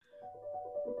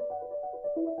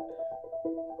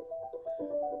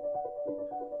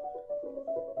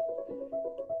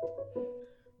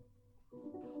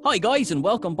Hi guys, and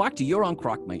welcome back to You're on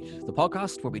Crack, Mate, the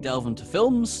podcast where we delve into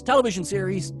films, television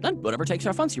series, and whatever takes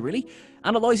our fancy really,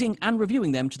 analysing and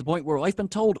reviewing them to the point where I've been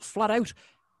told flat out,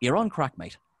 you're on crack,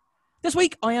 mate. This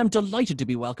week I am delighted to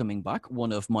be welcoming back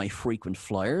one of my frequent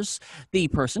flyers, the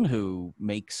person who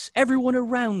makes everyone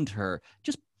around her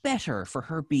just better for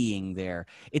her being there.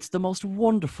 It's the most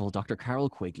wonderful Dr. Carole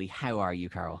Quigley. How are you,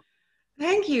 Carole?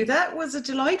 Thank you. That was a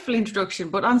delightful introduction,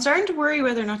 but I'm starting to worry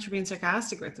whether or not you're being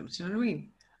sarcastic with them. Do you know what I mean?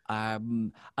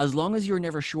 As long as you're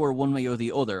never sure one way or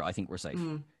the other, I think we're safe.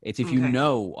 It's if you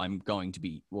know I'm going to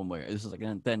be one way. This is like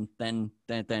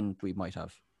then we might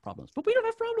have problems. But we don't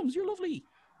have problems. You're lovely.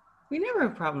 We never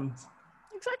have problems.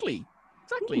 Exactly.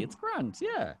 It's grand.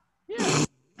 Yeah.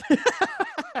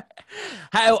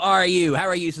 How are you? How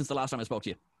are you since the last time I spoke to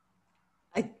you?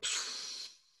 I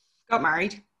got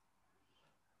married.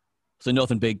 So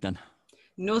nothing big then.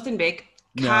 Nothing big.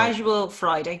 Casual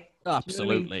Friday.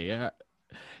 Absolutely. Yeah.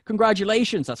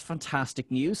 Congratulations. That's fantastic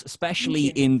news, especially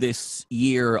in this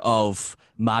year of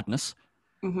madness.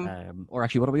 Or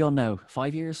actually, what are we on now?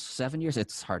 5 years? 7 years?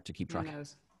 It's hard to keep track. Who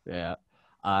knows? Yeah.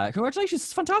 Congratulations.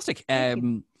 It's fantastic.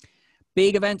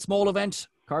 Big event, small event,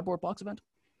 cardboard box event?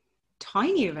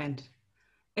 Tiny event.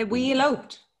 We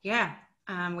eloped. Yeah.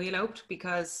 We eloped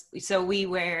because we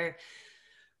were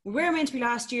meant to be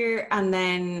last year, and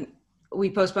then we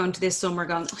postponed to this summer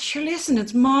going, oh, sure, listen,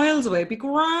 it's miles away, it'd be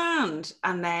grand.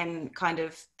 And then kind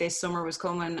of this summer was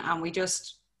coming, and we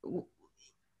just,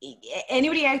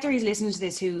 anybody out there who's listening to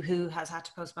this who has had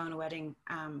to postpone a wedding,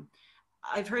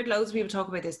 I've heard loads of people talk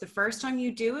about this. The first time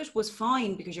you do it was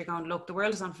fine because you're going, look, the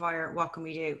world is on fire, what can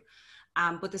we do?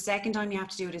 But the second time you have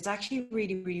to do it, it's actually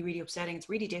really, really, really upsetting. It's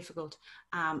really difficult.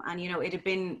 And, you know, it had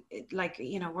been like,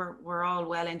 you know, we're all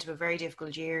well into a very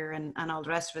difficult year and all the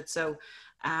rest of it. So,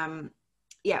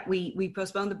 we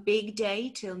postponed the big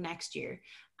day till next year.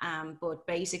 But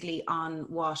basically on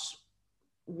what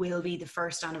will be the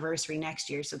first anniversary next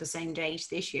year, so the same date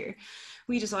this year,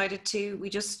 we decided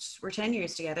we're 10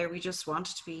 years together. We just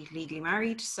wanted to be legally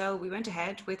married. So we went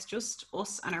ahead with just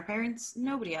us and our parents,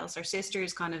 nobody else. Our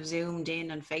sisters kind of Zoomed in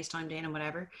and FaceTimed in and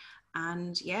whatever.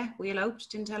 And yeah, we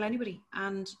eloped, didn't tell anybody.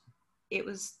 And it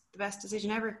was the best decision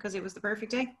ever because it was the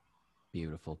perfect day.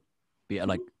 Beautiful.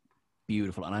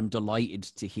 Beautiful. And I'm delighted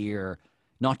to hear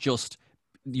not just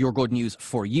your good news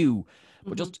for you,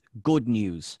 but just good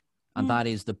news. And that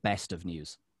is the best of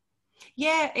news.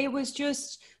 Yeah, it was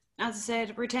just, as I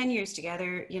said, we're 10 years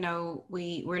together. You know,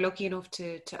 we're lucky enough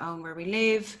to own where we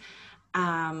live.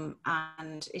 And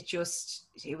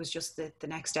it was just the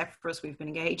next step for us. We've been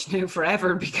engaged now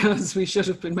forever because we should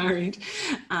have been married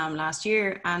last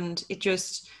year. And it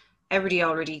just, everybody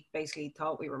already basically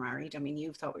thought we were married. I mean,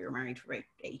 you've thought we were married for about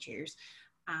 8 years.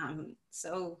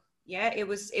 So yeah, it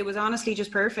was honestly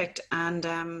just perfect.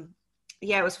 And,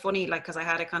 yeah, it was funny, like, because I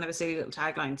had a kind of a silly little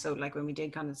tagline. So, like, when we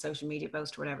did kind of social media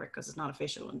post or whatever, because it's not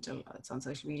official until it's on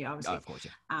social media, obviously. Oh, of course,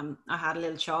 yeah. I had a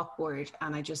little chalkboard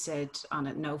and I just said on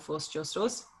it, no fuss, just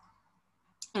us.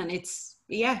 And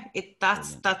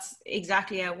that's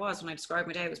exactly how it was. When I described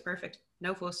my day, it was perfect.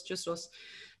 No fuss, just us.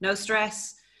 No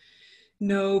stress.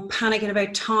 No panicking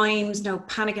about times, no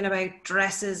panicking about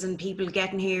dresses and people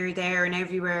getting here, there and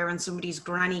everywhere, and somebody's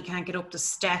granny can't get up the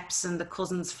steps and the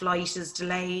cousin's flight is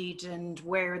delayed and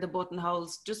where are the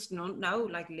buttonholes. Just no,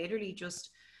 like literally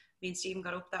just me and Stephen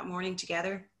got up that morning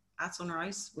together at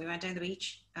sunrise. We went down the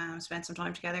beach, spent some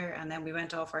time together, and then we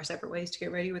went off our separate ways to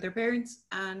get ready with our parents.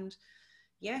 And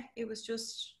yeah, it was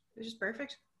just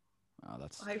perfect. Oh,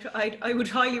 that's... I would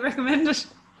highly recommend it.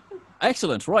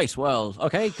 Excellent. Right. Well,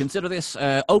 okay. Consider this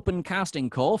open casting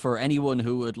call for anyone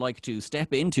who would like to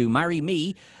step in to marry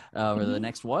me over the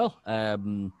next while.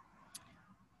 That's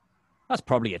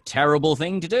probably a terrible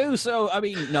thing to do. So, I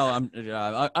mean, no,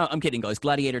 I'm kidding, guys.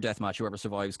 Gladiator deathmatch. Whoever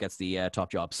survives gets the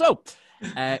top job. So,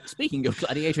 speaking of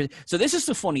gladiator, so this is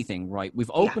the funny thing, right?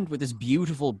 We've opened with this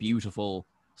beautiful, beautiful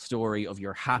story of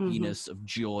your happiness, of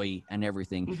joy, and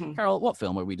everything. Carole, what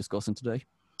film are we discussing today?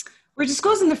 We're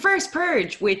discussing the first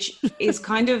Purge, which is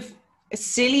kind of a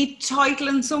silly title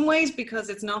in some ways because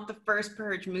it's not the first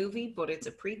Purge movie, but it's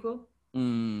a prequel.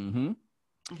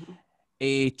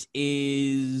 It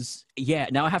is, yeah.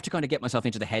 Now I have to kind of get myself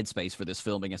into the headspace for this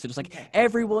filming. So just like,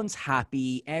 everyone's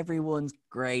happy, everyone's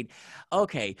great.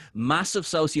 Okay, massive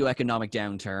socioeconomic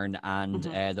downturn and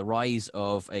the rise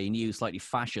of a new, slightly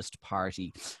fascist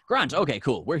party. Grant, okay,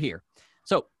 cool, we're here.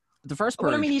 So the first Purge...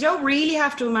 Well, I mean, you don't really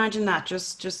have to imagine that.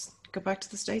 Just go back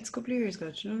to the States a couple of years ago.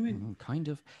 Do you know what I mean? Kind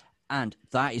of. And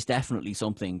that is definitely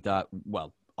something that,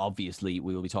 well, obviously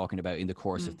we will be talking about in the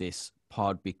course of this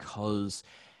pod because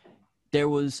There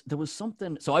was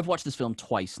something. So I've watched this film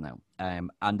twice now,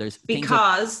 and there's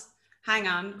because hang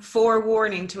on,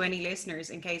 forewarning to any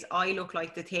listeners in case I look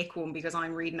like the thick one because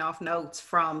I'm reading off notes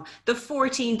from the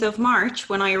 14th of March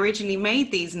when I originally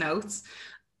made these notes,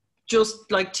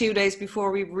 just like 2 days before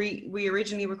we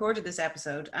originally recorded this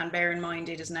episode. And bear in mind,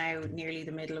 it is now nearly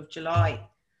the middle of July.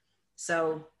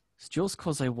 So it's just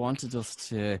because I wanted us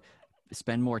to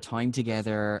spend more time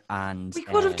together, and we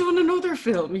could have done another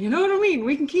film. You know what I mean?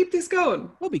 We can keep this going.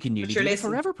 Well, we can nearly do the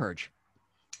Forever Purge.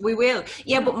 We will.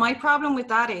 Yeah, but my problem with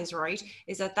that is, right,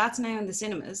 is that that's now in the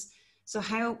cinemas. So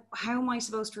how am I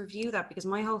supposed to review that? Because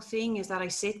my whole thing is that I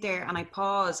sit there and I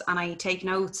pause and I take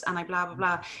notes and I blah, blah,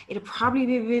 blah. It'd probably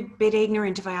be a bit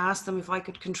ignorant if I asked them if I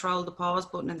could control the pause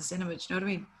button in the cinema. Do you know what I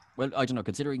mean? Well, I don't know.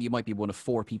 Considering you might be one of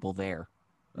 4 people there,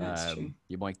 that's true.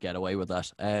 You might get away with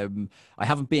that. I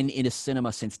haven't been in a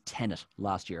cinema since Tenet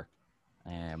last year.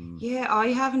 Yeah, I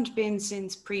haven't been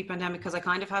since pre-pandemic because I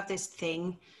kind of have this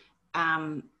thing.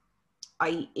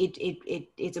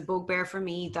 It's a bugbear for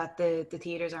me that the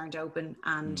theaters aren't open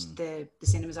and the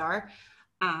cinemas are.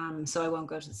 So I won't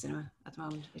go to the cinema at the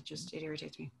moment. It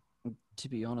irritates me. To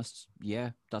be honest,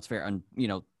 yeah, that's fair. And, you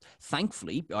know,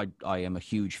 thankfully, I am a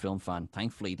huge film fan.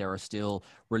 Thankfully, there are still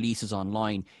releases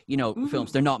online. You know,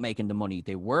 films, they're not making the money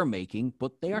they were making,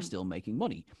 but they are still making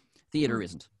money. Theater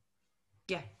isn't.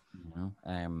 Yeah. You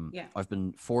know? I've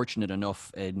been fortunate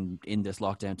enough in this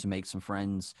lockdown to make some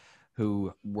friends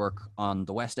who work on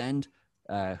the West End,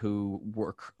 who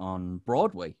work on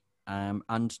Broadway.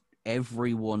 And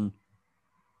everyone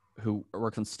who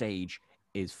works on stage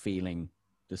is feeling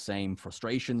the same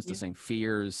frustrations, the same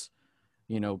fears,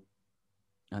 you know,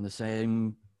 and the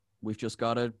same, we've just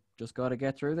got to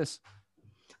get through this.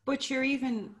 But you're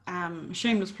even,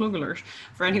 shameless plug alert,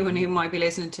 for anyone who might be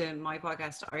listening to my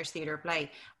podcast, Irish Theatre Play,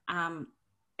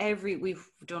 we've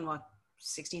done,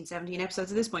 16, 17 episodes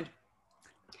at this point.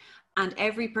 And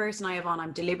every person I have on,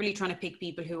 I'm deliberately trying to pick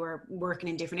people who are working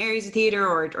in different areas of theatre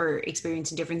or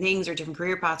experiencing different things or different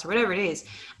career paths or whatever it is.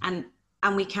 And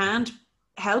we can't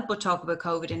help but talk about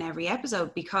COVID in every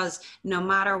episode, because no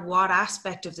matter what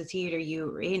aspect of the theatre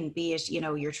you're in, be it, you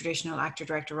know, your traditional actor,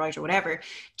 director, writer, whatever,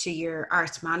 to your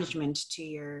arts management, to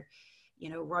your, you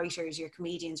know, writers, your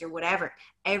comedians or whatever,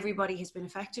 everybody has been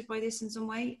affected by this in some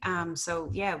way. So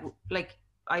yeah, like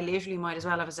I literally might as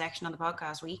well have a section on the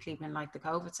podcast weekly been like the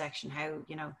COVID section. How,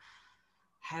 you know,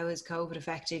 how has COVID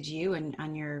affected you and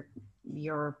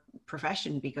your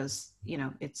profession? Because, you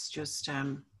know, it's just,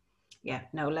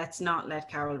 let's not let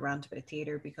Carole rant about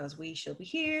theatre, because we shall be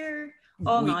here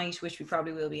all night, which we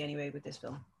probably will be anyway with this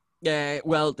film. Yeah,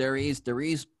 well, there is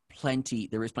plenty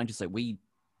to say. We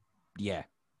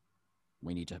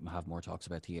need to have more talks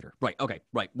about theatre. Right, okay,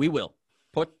 right. We will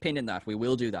put pin in that. We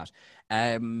will do that.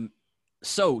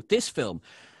 So this film.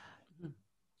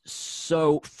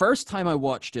 So first time I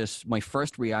watched it, my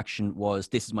first reaction was,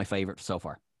 this is my favorite so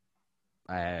far.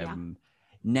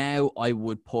 Now I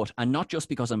would put, and not just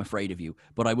because I'm afraid of you,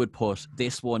 but I would put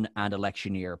this one and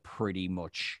Election Year pretty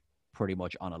much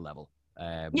on a level.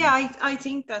 I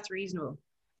think that's reasonable,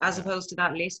 as opposed to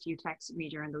that list you texted me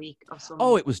during the week of some.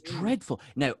 Oh, it was dreadful.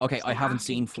 Now, okay, I haven't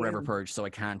seen Forever Purge, so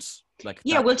I can't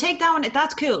we'll take that one.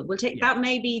 That's cool. We'll take that.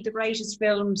 May be the greatest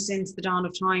film since the dawn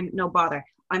of time. No bother.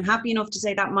 I'm happy enough to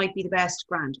say that might be the best.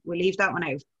 Grand. We'll leave that one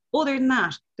out. Other than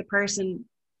that, the person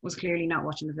was clearly not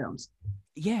watching the films.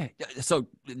 Yeah. So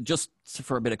just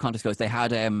for a bit of context, guys, they had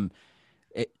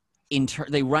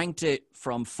they ranked it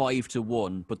from 5 to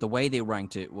 1, but the way they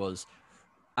ranked it was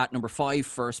at number 5,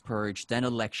 First Purge, then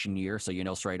Election Year, so you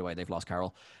know straight away they've lost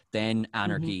Carole, then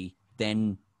Anarchy,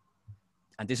 then,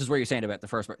 and this is where you're saying about the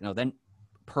first, then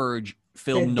Purge,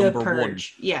 film number 1. The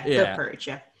Purge,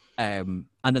 yeah.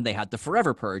 And then they had the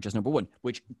Forever Purge as number 1,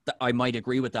 which I might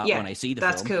agree with that when I see the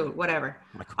film. That's cool, whatever.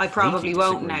 I probably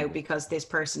won't now because this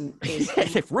person is...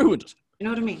 They've ruined it. You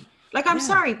know what I mean? Like, I'm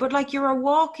sorry, but like, you're a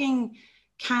walking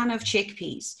can of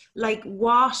chickpeas. Like,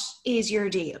 what is your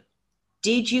deal?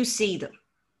 Did you see them?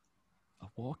 A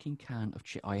walking can of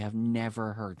I have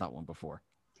never heard that one before.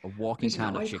 A walking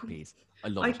can of chickpeas. I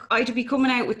love it. I'd be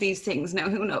coming out with these things now,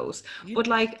 who knows? Yeah. But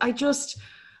like, I just,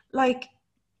 like,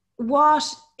 what...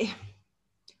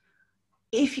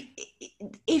 If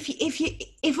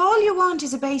all you want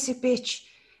is a basic bitch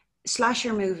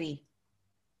slasher movie,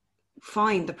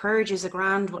 fine. The Purge is a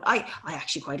grand one. I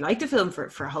actually quite like the film for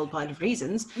a whole pile of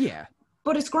reasons. Yeah.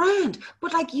 But it's grand.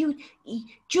 But like, you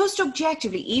just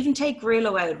objectively, even take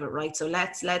Grillo out of it, right? So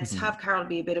let's have Carole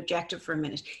be a bit objective for a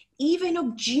minute. Even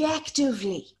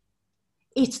objectively,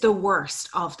 it's the worst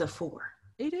of the 4.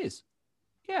 It is.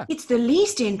 Yeah. It's the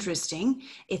least interesting.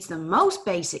 It's the most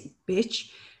basic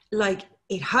bitch. Like,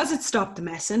 it hasn't stopped the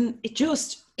messing. It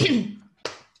just,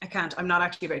 I can't. I'm not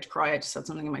actually about to cry. I just had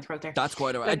something in my throat there. That's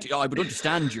quite all right. I would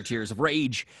understand your tears of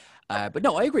rage. But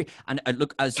no, I agree. And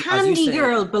look, as you Candy say,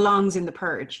 Girl belongs in the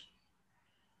Purge.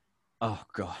 Oh,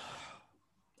 God.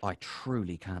 I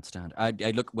truly can't stand.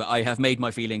 Look, well, I have made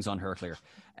my feelings on her clear.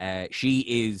 She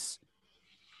is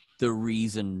the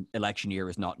reason election year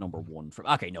is not number one.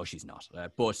 Okay, no, she's not.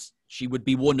 But she would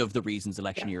be one of the reasons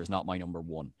election year is not my number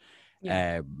one.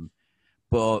 Yeah.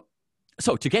 But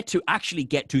so to actually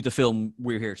get to the film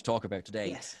we're here to talk about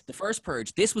today, the first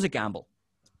Purge, this was a gamble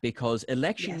because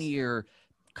election year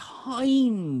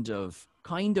kind of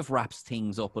wraps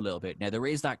things up a little bit. Now there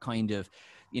is that kind of,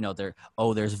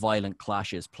 there's violent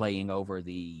clashes playing over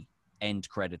the end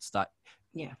credits that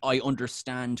I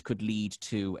understand could lead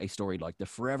to a story like the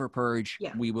Forever Purge.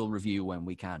 We will review when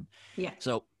we can.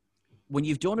 So when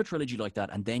you've done a trilogy like that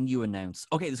and then you announce,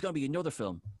 okay, there's going to be another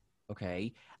film,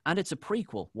 okay, and it's a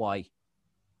prequel, why?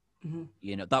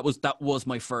 That was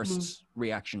my first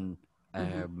reaction.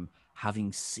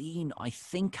 Having seen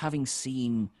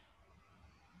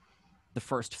the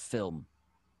first film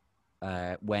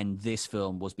when this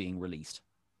film was being released.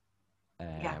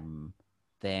 Then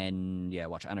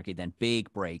watch Anarchy, then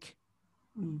big break,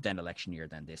 then election year,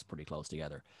 then this, pretty close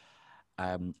together.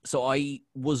 So I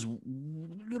was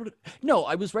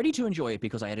ready to enjoy it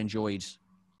because I had enjoyed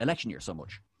election year so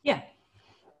much.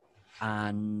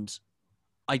 And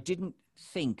I didn't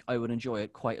think I would enjoy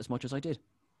it quite as much as I did.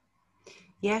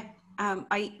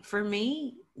 For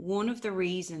me, one of the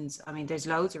reasons, I mean, there's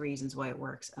loads of reasons why it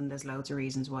works, and there's loads of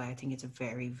reasons why I think it's a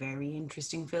very, very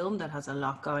interesting film that has a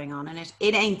lot going on in it.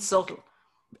 It ain't subtle.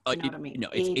 You know what I mean? No,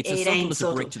 it's as subtle as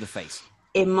a brick to the face.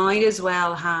 It might as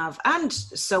well have, and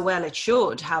so well it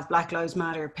should have, Black Lives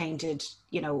Matter painted,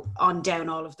 on down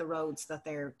all of the roads that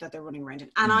they're running around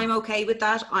in. And I'm okay with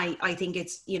that. I think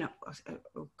it's,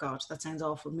 oh God, that sounds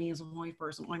awful. Me as a white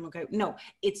person, I'm okay. No,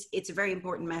 it's a very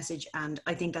important message, and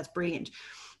I think that's brilliant.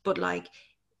 But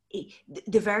the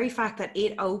very fact that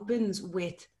it opens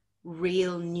with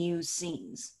real news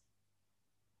scenes.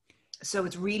 So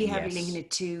it's really heavily linking it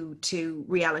to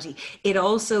reality. It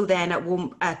also then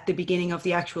at the beginning of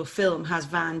the actual film has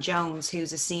Van Jones,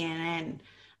 who's a CNN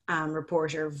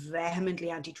reporter,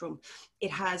 vehemently anti-Trump. It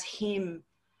has him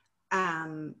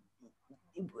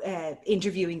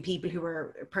interviewing people who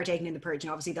are partaking in the purge,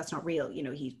 and obviously that's not real.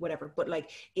 He's whatever. But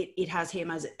it has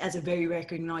him as a very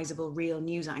recognizable real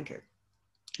news anchor.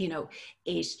 It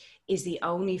is the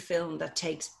only film that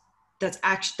was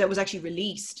actually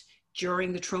released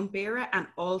during the Trump era and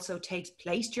also takes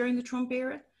place during the Trump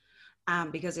era,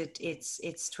 because it's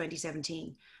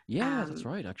 2017. That's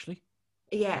right, actually.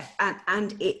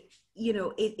 And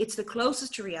it's the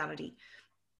closest to reality.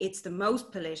 It's the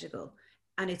most political,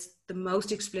 and it's the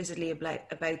most explicitly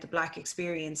about the Black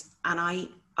experience. And I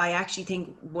actually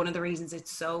think one of the reasons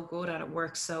it's so good and it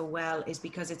works so well is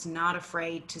because it's not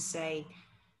afraid to say,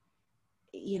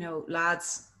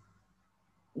 lads,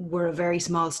 we're a very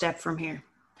small step from here.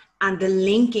 And the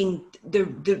linking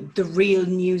the real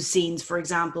news scenes, for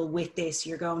example, with this,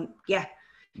 you're going, and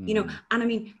I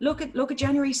mean, look at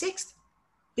January 6th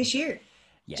this year.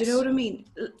 Yes. Do you know what I mean?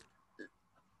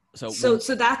 So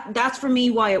that's for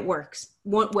me why it works.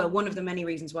 One of the many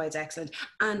reasons why it's excellent,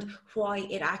 and why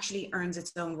it actually earns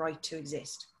its own right to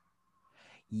exist.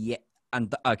 Yeah,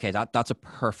 and that's a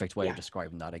perfect way of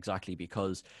describing that, exactly,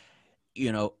 because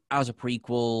as a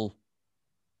prequel.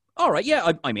 All right,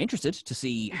 I'm interested to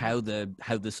see how the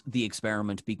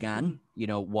experiment began.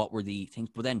 What were the things,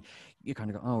 but then you kind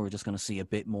of go, we're just going to see a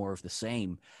bit more of the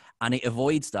same, and it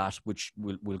avoids that, which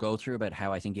we'll go through about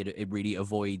how I think it really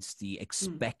avoids the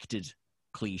expected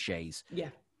cliches.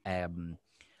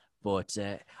 But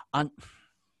and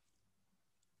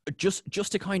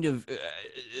just to kind of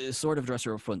sort of address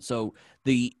her up front. So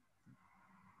the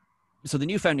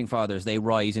new founding fathers, they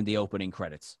rise in the opening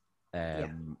credits.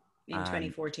 In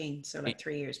 2014, so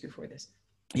 3 years before this.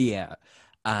 Yeah,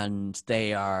 and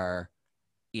they are,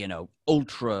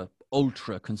 ultra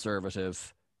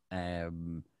conservative,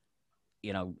 as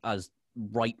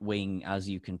right wing as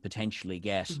you can potentially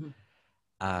get,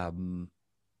 and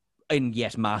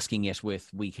yet masking it with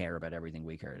 "we care about everything,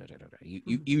 we care,"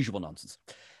 usual nonsense.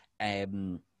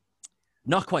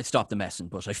 Not quite stop the messing,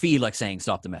 but I feel like saying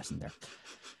stop the messing there.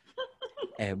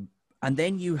 And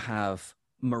then you have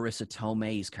Marissa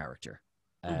Tomei's character,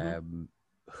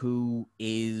 who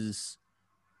is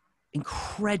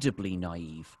incredibly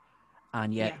naive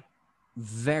and yet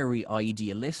very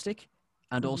idealistic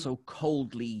and also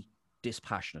coldly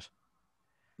dispassionate.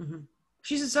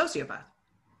 She's a sociopath.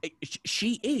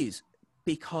 She is,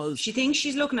 because she thinks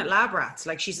she's looking at lab rats,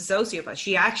 like she's a sociopath.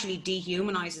 She actually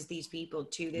dehumanizes these people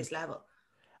to this level.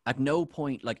 at no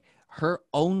point, like, her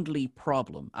only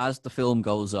problem as the film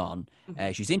goes on,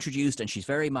 she's introduced and she's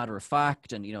very matter of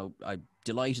fact, and, you know, I'm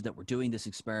delighted that we're doing this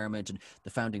experiment, and the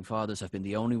founding fathers have been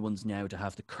the only ones now to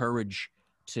have the courage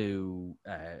to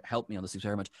help me on this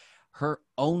experiment. Her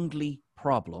only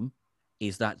problem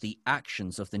is that the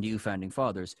actions of the new founding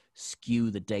fathers skew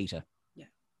the data. Yeah.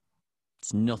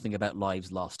 It's nothing about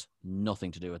lives lost,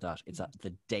 nothing to do with that. It's that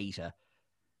the data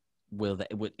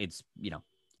it's, you know,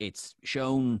 it's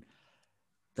shown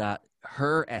that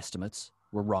her estimates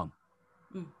were wrong.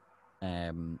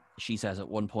 She says at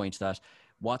one point that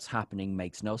what's happening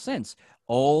makes no sense.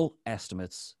 All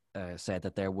estimates said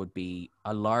that there would be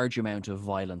a large amount of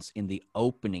violence in the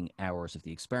opening hours of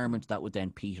the experiment that would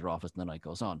then peter off as the night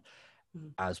goes on.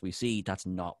 As we see, that's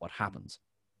not what happens.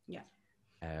 Yeah.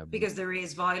 Because there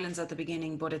is violence at the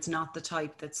beginning, but it's not the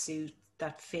type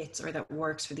that fits or that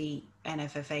works for the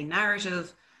NFFA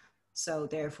narrative. So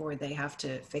therefore they have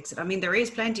to fix it. I mean, there is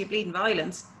plenty of bleeding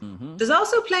violence. There's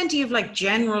also plenty of like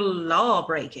general law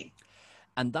breaking.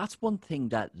 And that's one thing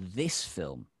that this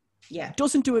film Yeah.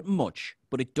 doesn't do it much,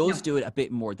 but it does do it a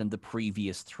bit more than the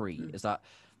previous three. Is that,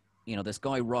 you know, this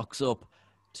guy rocks up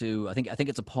to, I think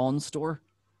it's a pawn store,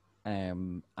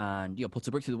 and, you know, puts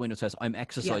a brick through the window and says, "I'm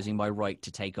exercising my right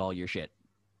to take all your shit."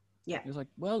 Yeah. He's like,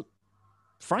 well,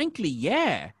 frankly,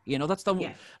 yeah. You know, that's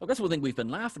that's one thing we've been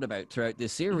laughing about throughout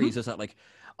this series is that, like,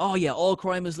 oh yeah, all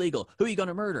crime is legal. Who are you going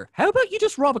to murder? How about you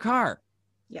just rob a car?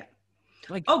 Yeah.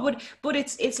 Like, but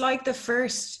it's like the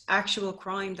first actual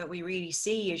crime that we really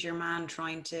see is your man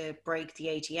trying to break the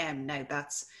ATM. Now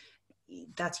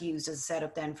that's used as a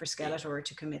setup then for Skeletor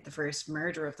to commit the first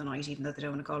murder of the night, even though they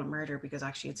don't want to call it murder because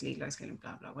actually it's legalized killing,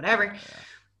 blah blah whatever. Yeah.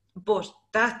 But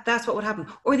that's what would happen.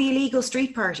 Or the illegal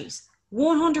street parties.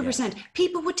 100%.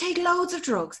 People would take loads of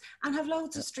drugs and have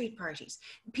loads of street parties.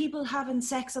 People having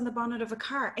sex on the bonnet of a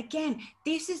car. Again,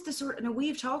 this is the sort, and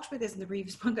we've talked about this in the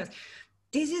previous podcast.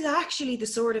 This is actually the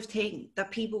sort of thing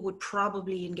that people would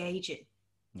probably engage in.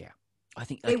 Yeah. I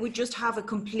think they would just have a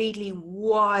completely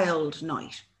wild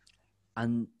night.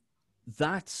 And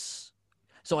that's,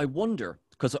 so I wonder,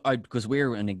 because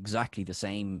we're in exactly the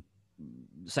same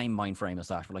mind frame as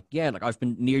that. We're like, yeah, like I've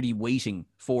been nearly waiting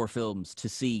for films to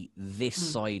see this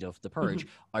side of the Purge.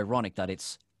 Ironic that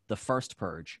it's the first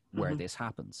Purge where this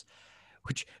happens.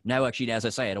 Which now, actually, as I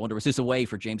say it, I wonder, is this a way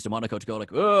for James DeMonaco to go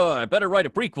like, oh, I better write a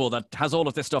prequel that has all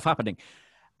of this stuff happening?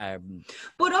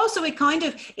 But also it kind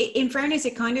of, in fairness,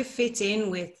 it kind of fits in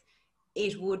with,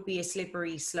 it would be a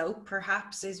slippery slope,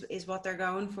 perhaps, is what they're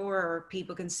going for, or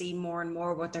people can see more and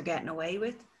more what they're getting away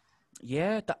with.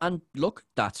 Yeah, and look,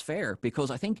 that's fair, because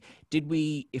I think,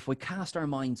 if we cast our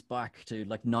minds back to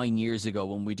like 9 years ago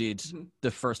when we did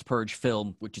the first Purge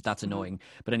film, that's annoying,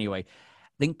 but anyway,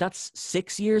 I think that's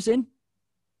 6 years in.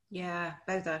 Yeah,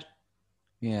 about that.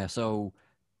 Yeah, so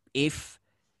if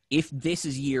this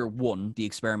is year one, the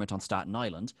experiment on Staten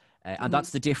Island, and that's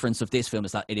the difference of this film,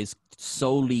 is that it is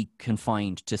solely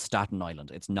confined to Staten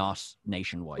Island. It's not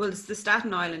nationwide. Well, it's the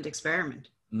Staten Island experiment.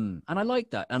 And I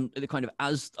like that. And it kind of,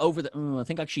 as over the, I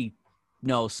think actually,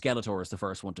 no, Skeletor is the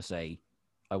first one to say,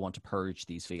 I want to purge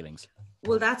these feelings.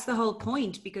 Well, that's the whole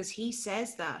point, because he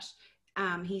says that.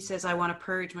 He says, I want to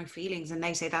purge my feelings. And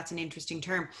they say that's an interesting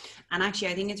term. And actually,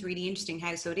 I think it's really interesting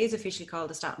how, so it is officially called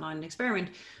the Staten Island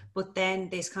experiment, but then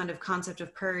this kind of concept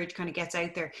of purge kind of gets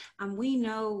out there. And we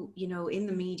know, you know, in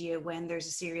the media, when there's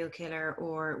a serial killer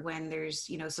or when there's,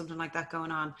 you know, something like that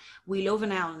going on, we love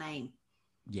an L name.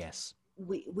 Yes.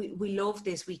 We love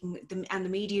this. And the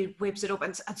media whips it up,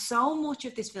 and so much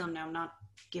of this film, now I'm not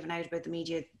giving out about the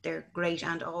media, they're great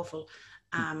and awful,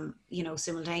 you know,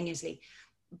 simultaneously,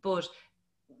 but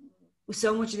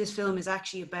so much of this film is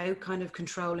actually about kind of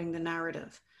controlling the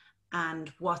narrative and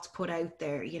what's put out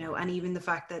there, you know, and even the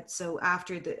fact that, so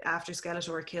after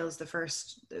Skeletor kills the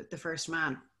first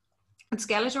man, and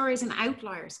Skeletor is an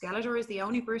outlier. Skeletor is the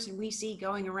only person we see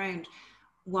going around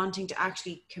wanting to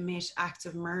actually commit acts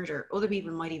of murder. Other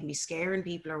people might even be scaring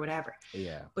people or whatever.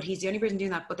 Yeah. But he's the only person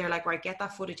doing that. But they're like, right, get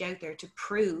that footage out there to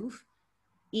prove,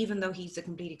 even though he's the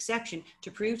complete exception, to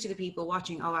prove to the people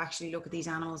watching, oh, actually, look at these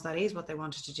animals. That is what they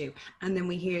wanted to do. And then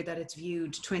we hear that it's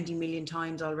viewed 20 million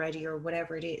times already or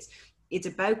whatever it is. It's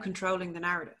about controlling the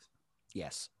narrative.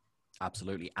 Yes,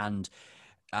 absolutely. And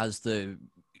as the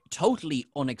totally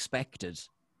unexpected,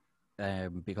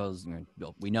 because, you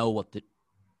know, we know what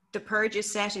the Purge is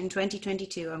set in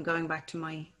 2022. I'm going back to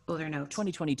my other notes.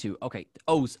 2022. Okay.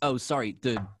 Oh, sorry.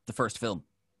 The first film.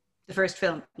 The first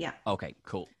film. Yeah. Okay.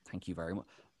 Cool. Thank you very much.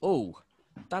 Oh,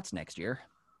 that's next year.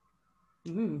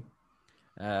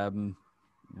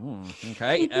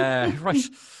 Okay, right.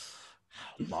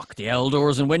 Lock the L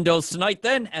doors and windows tonight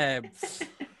then.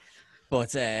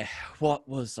 But what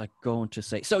was I going to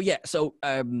say? So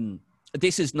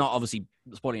this is not obviously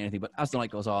spoiling anything, but as the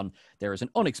night goes on, there is an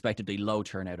unexpectedly low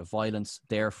turnout of violence.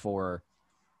 Therefore,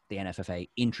 the NFFA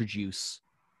introduce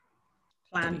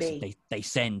Plan B. They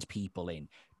send people in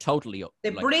totally.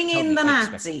 They bring in the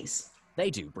Nazis. They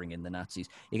do bring in the Nazis.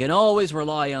 You can always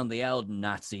rely on the old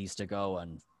Nazis to go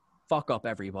and fuck up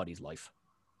everybody's life.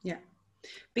 Yeah.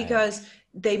 Because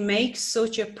they make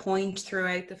such a point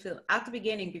throughout the film. At the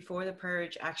beginning, before the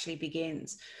Purge actually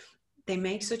begins, they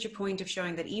make such a point of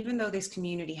showing that even though this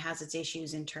community has its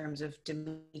issues in terms of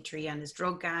Dimitri and his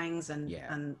drug gangs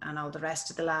and all the rest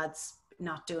of the lads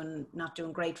not doing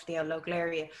great for the local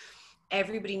area,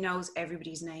 everybody knows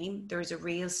everybody's name. There's a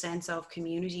real sense of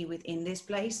community within this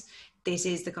place. This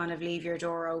is the kind of leave your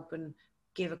door open,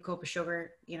 give a cup of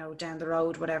sugar, down the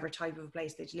road, whatever type of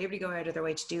place. They deliberately go out of their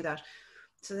way to do that.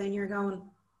 So then you're going,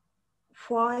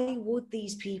 why would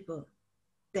these people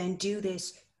then do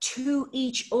this to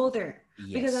each other?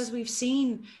 Yes. Because as we've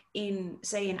seen in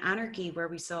Anarchy, where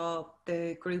we saw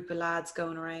the group of lads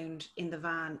going around in the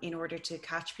van in order to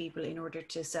catch people, in order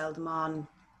to sell them on,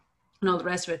 and all the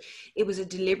rest of it, it was a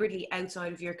deliberately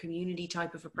outside of your community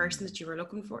type of a person that you were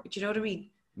looking for. Do you know what I mean?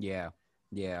 Yeah.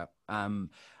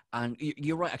 And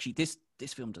you're right. Actually, this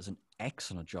film does an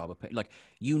excellent job of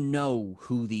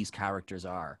who these characters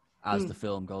are as the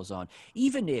film goes on.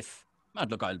 Even if,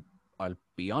 look, I'll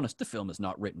be honest, the film is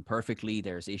not written perfectly.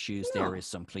 There's issues. No. There is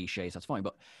some cliches. That's fine.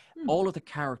 But all of the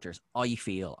characters, I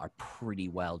feel, are pretty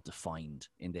well defined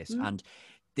in this. And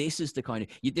this is the kind of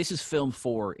this is film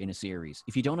 4 in a series.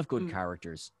 If you don't have good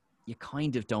characters, you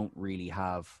kind of don't really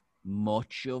have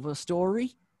much of a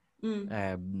story,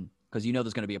 because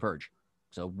there's going to be a purge.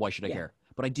 So why should I care?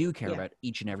 But I do care about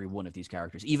each and every one of these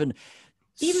characters, even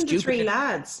the 3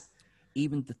 lads.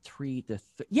 Even the three,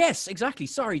 yes, exactly.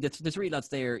 Sorry, the 3 lads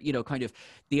there. Kind of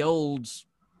the old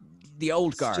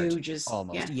guard, Stooges,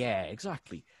 almost. Yeah,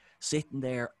 exactly. Sitting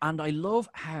there, and I love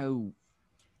how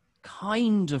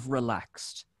kind of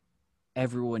relaxed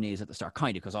everyone is at the start.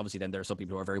 Kind of, because obviously then there are some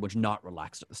people who are very much not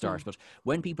relaxed at the start. But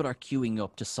when people are queuing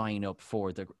up to sign up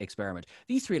for the experiment,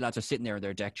 these 3 lads are sitting there in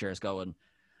their deck chairs going,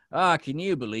 can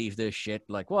you believe this shit?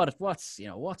 Like, what's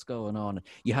going on?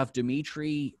 You have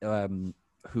Dimitri,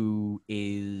 who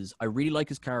is, I really like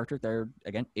his character. There,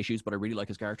 again, issues, but I really like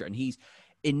his character. And he's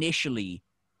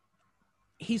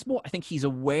more, I think he's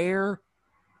aware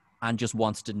and just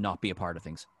wants to not be a part of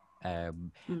things. His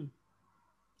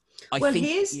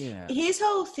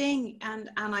whole thing, and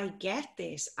I get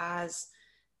this as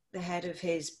the head of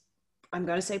his, I'm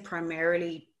going to say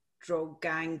primarily drug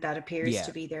gang that appears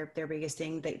to be their biggest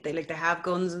thing. They have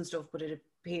guns and stuff, but it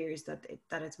appears that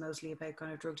it's mostly about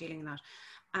kind of drug dealing and that.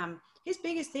 His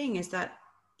biggest thing is that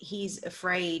he's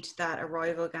afraid that a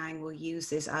rival gang will use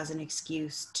this as an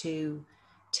excuse to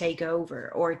take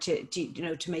over or to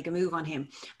make a move on him.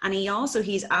 And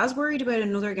he's as worried about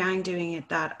another gang doing it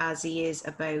as he is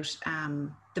about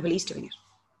the police doing it.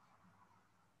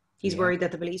 He's worried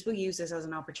that the police will use this as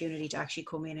an opportunity to actually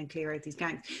come in and clear out these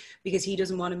gangs, because he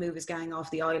doesn't want to move his gang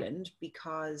off the island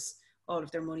because all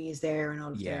of their money is there and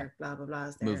all of their blah, blah, blah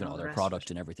is there. Moving all their product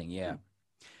and everything,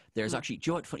 There's actually, do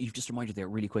you know what, you've just reminded there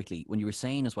really quickly, when you were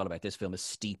saying as well about this film is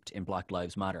steeped in Black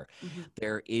Lives Matter,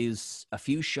 there is a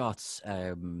few shots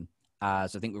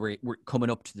as I think we're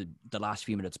coming up to the last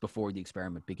few minutes before the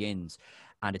experiment begins,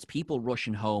 and it's people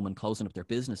rushing home and closing up their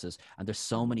businesses, and there's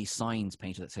so many signs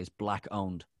painted that says Black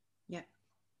owned. Yeah.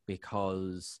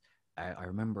 Because I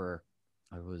remember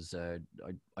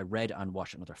I read and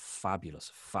watched another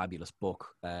fabulous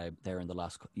book there in the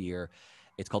last year.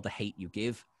 It's called The Hate U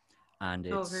Give. And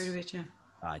it's, heard of it, yeah.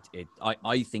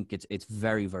 I think it's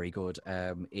very, very good.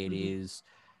 It is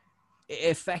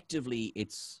effectively,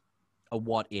 it's a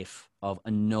what if of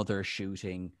another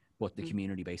shooting, but the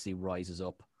community basically rises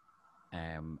up,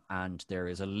 and there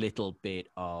is a little bit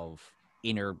of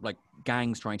inner, like,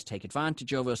 gangs trying to take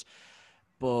advantage of it,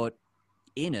 but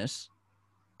in it,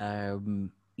 a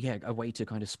way to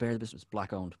kind of spare the business.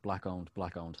 Black owned.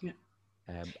 Yeah.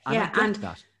 And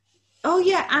that. Oh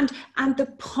yeah, and the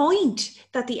point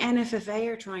that the NFFA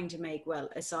are trying to make, well,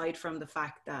 aside from the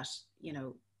fact that,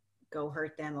 go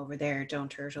hurt them over there,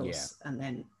 don't hurt us, and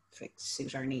then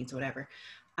suit our needs, whatever,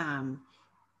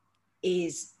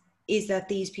 is that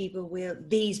these people,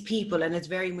 and it's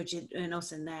very much in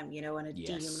us and them, and a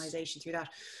dehumanization through that.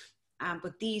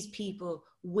 But these people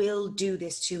will do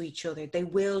this to each other. They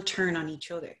will turn on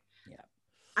each other. Yeah.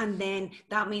 And then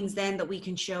that means then that we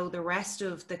can show the rest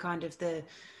of the kind of the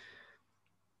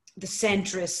the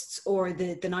centrists or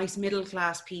the nice middle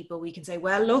class people, we can say,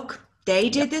 well, look, they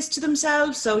did this to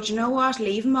themselves. So do you know what?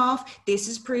 Leave them off. This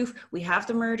is proof. We have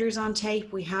the murders on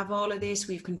tape. We have all of this.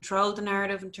 We've controlled the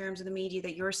narrative in terms of the media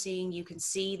that you're seeing. You can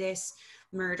see this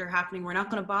murder happening. We're not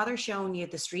going to bother showing you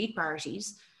the street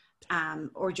parties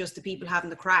or just the people having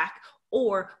the crack,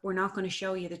 or we're not going to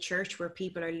show you the church where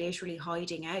people are literally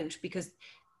hiding out because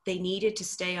they needed to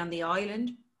stay on the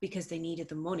island because they needed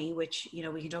the money, which, you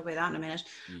know, we can talk about that in a minute.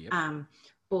 Yep.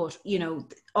 But, you know,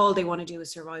 all they want to do is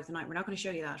survive the night. We're not going to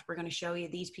show you that. We're going to show you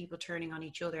these people turning on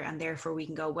each other. And therefore we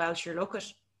can go, well, sure, look at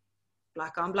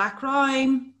black on black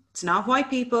crime. It's not white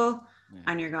people. Yeah.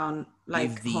 And you're going,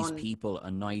 like, give these people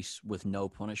a night with no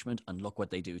punishment and look what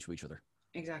they do to each other.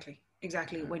 Exactly.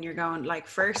 When you're going, like,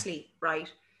 firstly,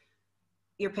 right,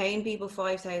 you're paying people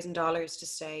 $5,000 to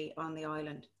stay on the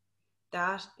island.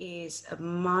 That is a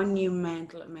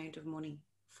monumental amount of money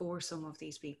for some of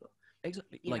these people.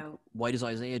 Exactly. Like, why does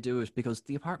Isaiah do it? Because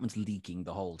the apartment's leaking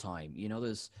the whole time. You know,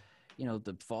 there's, you know,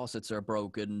 the faucets are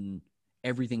broken,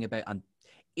 everything about, and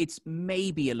it's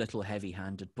maybe a little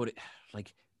heavy-handed, but it,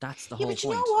 like, that's the whole point. But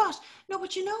you know what? No,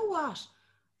 but you know what?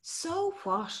 So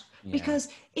what? Yeah. Because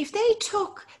if they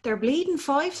took their bleeding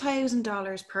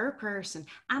 $5,000 per person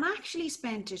and actually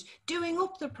spent it doing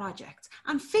up the projects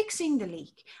and fixing the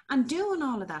leak and doing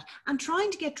all of that and trying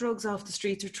to get drugs off the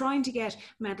streets or trying to get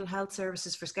mental health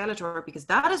services for Skeletor, because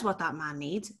that is what that man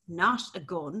needs, not a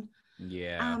gun.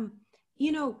 Yeah.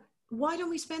 You know, why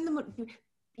don't we spend the money?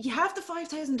 You have the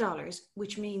 $5,000,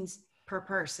 which means per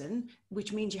person,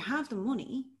 which means you have the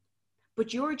money.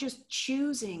 But you're just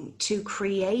choosing to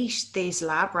create this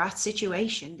lab rat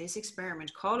situation, this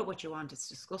experiment, call it what you want, it's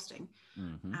disgusting,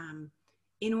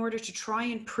 in order to try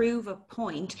and prove a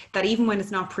point that even when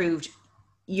it's not proved,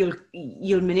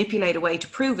 you'll manipulate a way to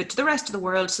prove it to the rest of the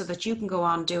world so that you can go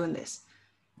on doing this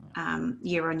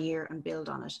year on year and build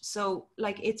on it. So,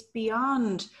 like, it's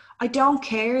beyond, I don't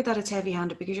care that it's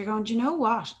heavy-handed, because you're going, do you know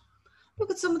what?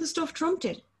 Look at some of the stuff Trump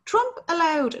did. Trump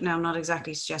allowed, now I'm not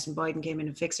exactly suggesting Biden came in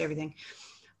and fixed everything,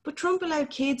 but Trump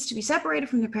allowed kids to be separated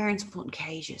from their parents and put in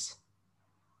cages.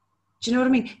 Do you know what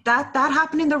I mean? That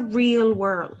happened in the real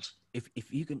world.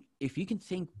 If you can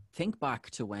think back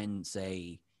to when,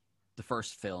 say, the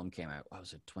first film came out, what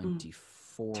was it,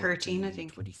 2013, I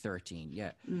think. 2013,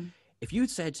 yeah. If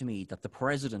you'd said to me that the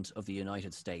president of the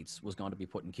United States was going to be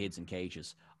putting kids in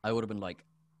cages, I would have been like,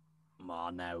 come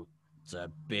on now, it's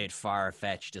a bit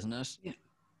far-fetched, isn't it? Yeah.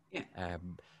 Yeah.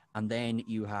 And then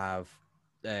you have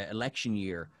election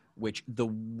year, which the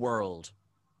world,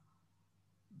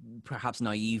 perhaps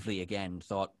naively again,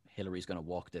 thought Hillary's going to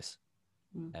walk this.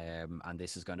 And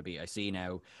this is going to be, I see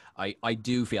now, I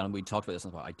do feel, and we talked about this,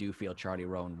 I do feel Charlie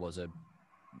Rowan was a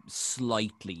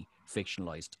slightly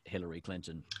fictionalized Hillary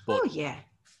Clinton. But,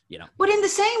 you know. But in the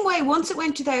same way, once it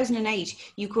went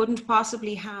 2008, you couldn't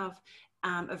possibly have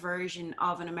a version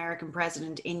of an American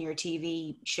president in your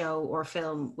TV show or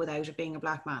film without it being a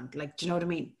black man. Like, do you know what I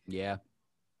mean? Yeah.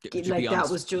 Like, that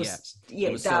was just,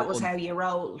 that was how you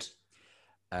rolled.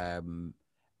 And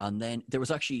then there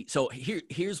was actually, so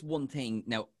here's one thing.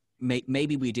 Now,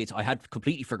 maybe we did, I had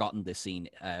completely forgotten this scene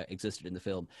existed in the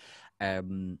film.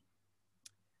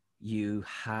 You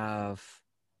have,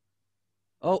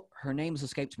 her name's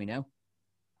escaped me now.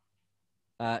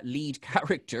 Lead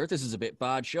character. This is a bit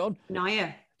bad, Sean.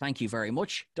 Naya. Thank you very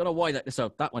much. Don't know why that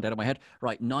went out of my head.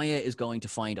 Right, Naya is going to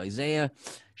find Isaiah.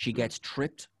 She gets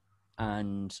tripped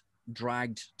and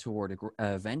dragged toward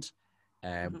a vent.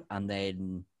 And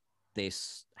then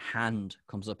this hand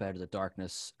comes up out of the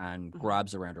darkness and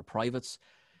grabs around her privates.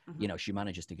 You know, she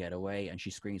manages to get away and she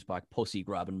screams back, pussy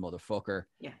grabbing motherfucker.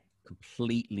 Yeah.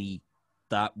 Completely,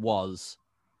 that was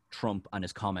Trump and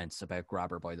his comments about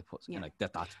grab her by the pussy. Yeah. Like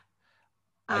that.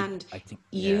 And I think,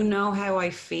 you know how I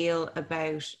feel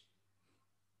about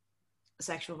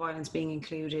sexual violence being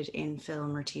included in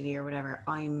film or TV or whatever.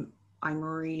 I'm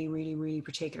really, really, really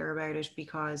particular about it,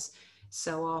 because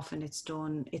so often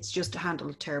it's just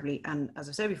handled terribly. And as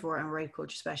I said before, I'm a rape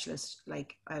culture specialist.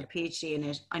 Like, I have a PhD in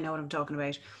it. I know what I'm talking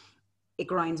about. It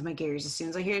grinds my gears. As soon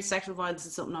as I hear sexual violence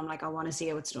is something, I'm like, I want to see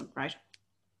how it's done, right?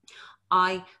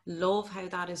 I love how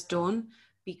that is done,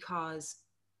 because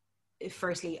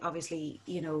firstly, obviously,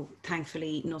 you know,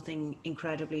 thankfully nothing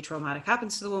incredibly traumatic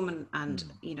happens to the woman, and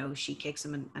you know, she kicks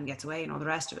him and gets away and all the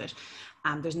rest of it.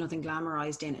 There's nothing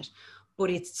glamorized in it,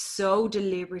 but it's so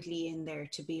deliberately in there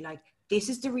to be like, this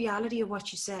is the reality of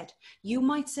what you said. You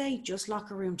might say just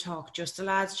locker room talk, just the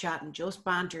lads chatting, just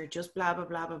banter, just blah blah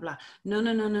blah blah blah.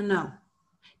 No.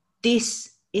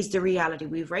 This is the reality.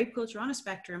 We have rape culture on a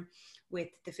spectrum, with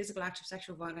the physical act of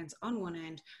sexual violence on one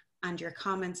end and your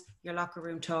comments, your locker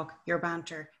room talk, your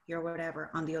banter, your whatever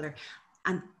on the other.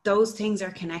 And those things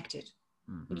are connected.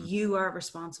 You are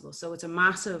responsible. So it's a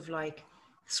massive, like,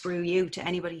 screw you to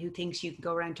anybody who thinks you can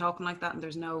go around talking like that and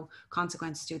there's no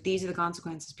consequences to it. These are the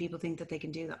consequences. People think that they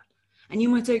can do that. And you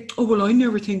might say, oh, well, I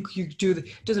never think you do that.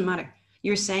 It doesn't matter.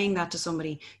 You're saying that to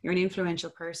somebody. You're an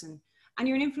influential person. And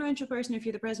you're an influential person if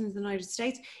you're the president of the United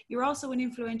States. You're also an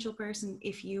influential person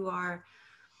if you are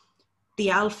the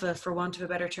alpha, for want of a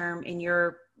better term, in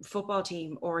your football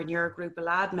team or in your group of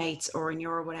lad mates or in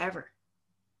your whatever.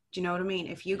 Do you know what I mean?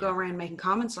 If you go around making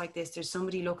comments like this, there's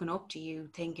somebody looking up to you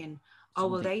thinking, oh,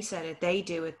 well, they said it, they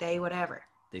do it, they whatever.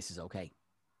 This is okay.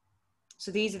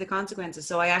 So these are the consequences.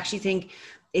 So I actually think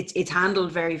it's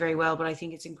handled very, very well, but I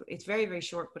think it's very, very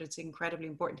short, but it's incredibly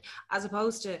important. As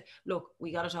opposed to, look,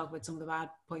 we got to talk about some of the bad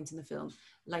points in the film.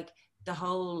 Like the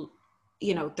whole,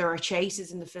 you know, there are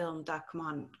chases in the film that, come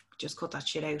on, just cut that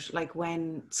shit out. Like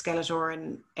when Skeletor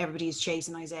and everybody's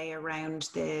chasing Isaiah around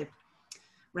the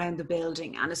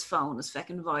building and his phone is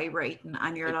fucking vibrating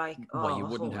and you're like, oh, well, you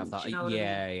wouldn't have that. You know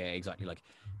yeah, exactly. Like,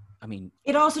 I mean,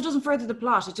 it also doesn't further the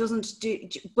plot. It doesn't do,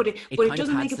 but it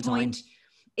doesn't make a point. Time.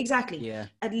 Exactly. Yeah.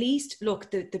 At least, look,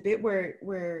 the bit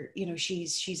where you know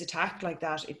she's attacked like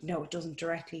that. It doesn't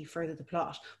directly further the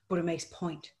plot, but it makes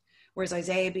point. Whereas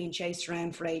Isaiah being chased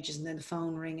around for ages and then the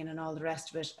phone ringing and all the rest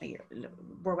of it,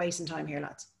 we're wasting time here,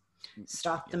 lads.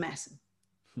 Stop the messing.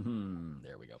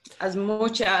 There we go. As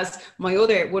much as one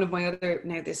of my other,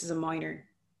 now this is a minor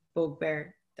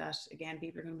bugbear that, again,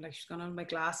 people are going to be like, she's gone on my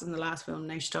glasses in the last film,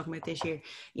 now she's talking about this year.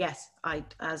 Yes, I,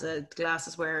 as a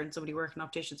glasses wearer and somebody working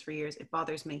opticians for years, it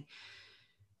bothers me.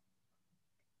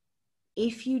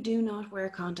 If you do not wear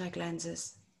contact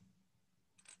lenses,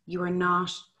 you are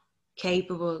not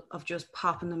capable of just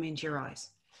popping them into your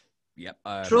eyes. Yep.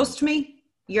 Trust me,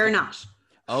 you're not.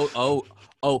 Oh,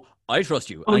 I trust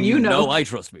you. Oh, and you know I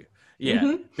trust me.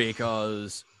 Yeah,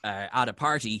 because at a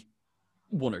party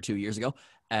 1 or 2 years ago,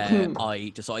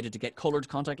 I decided to get coloured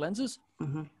contact lenses.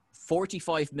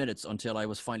 45 minutes until I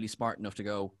was finally smart enough to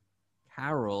go,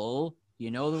 Carole,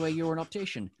 you know the way you're an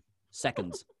optician.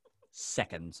 Seconds.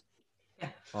 Yeah.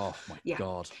 Oh my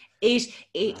God.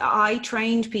 I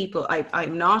trained people.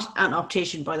 I'm not an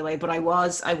optician, by the way, but I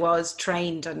was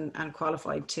trained and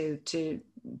qualified to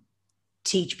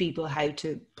teach people how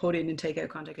to put in and take out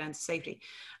contact lenses safely.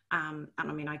 And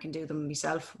I mean, I can do them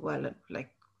myself. Well, like,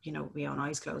 you know, my own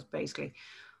eyes closed, basically.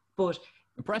 But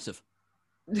impressive.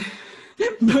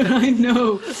 But I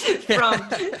know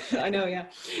yeah,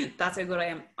 that's how good I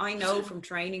am. I know from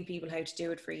training people how to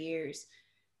do it for years.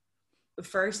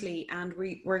 Firstly, and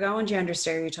we're going gender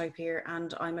stereotype here,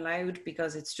 and I'm allowed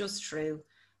because it's just true.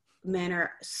 Men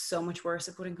are so much worse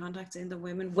at putting contacts in than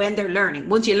women when they're learning.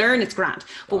 Once you learn, it's grand.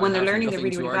 But when they're learning, they're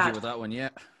really, really bad. With that one, yeah.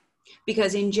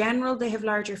 Because in general, they have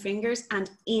larger fingers,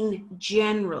 and in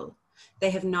general,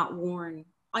 they have not worn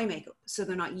eye makeup, so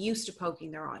they're not used to poking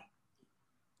their eye.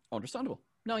 Understandable.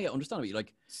 No, yeah, understandable.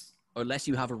 Like, unless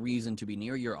you have a reason to be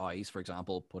near your eyes, for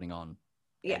example, putting on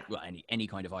any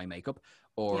kind of eye makeup,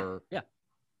 or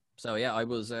So yeah, I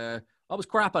was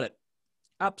crap at it.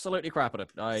 Absolutely crap at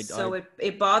it.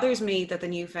 It bothers me that the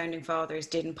new founding fathers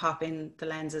didn't pop in the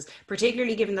lenses,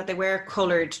 particularly given that they were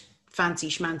coloured, fancy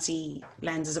schmancy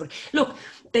lenses. Look,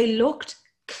 they looked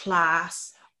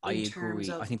class in terms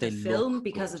of the film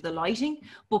because of the lighting,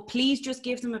 but please just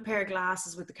give them a pair of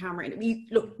glasses with the camera in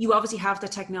it. You obviously have the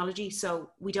technology, so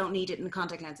we don't need it in the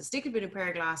contact lenses. Stick it in a pair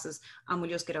of glasses and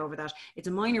we'll just get over that. It's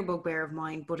a minor bugbear of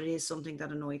mine, but it is something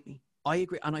that annoyed me. I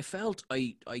agree, and I felt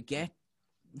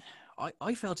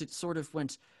I felt it sort of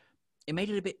went. It made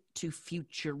it a bit too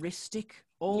futuristic,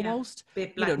 almost. Yeah,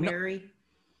 bit Black Mirror-y.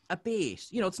 A bit.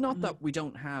 You know, it's not that we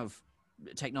don't have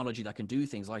technology that can do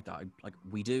things like that. Like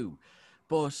we do,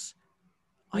 but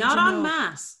not en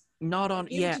masse. Not on.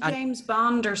 Yeah, James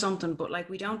Bond or something, but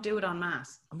like we don't do it en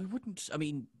masse. I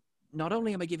mean, not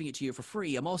only am I giving it to you for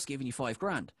free, I'm also giving you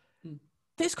 $5,000.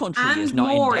 This country and is not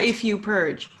more in debt. If you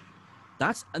purge.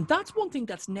 That's one thing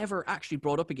that's never actually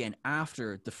brought up again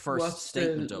after the first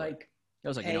statement. It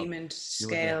was like payment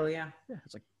scale, yeah.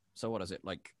 It's like, so what is it?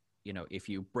 Like, you know, if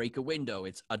you break a window,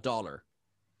 it's $1.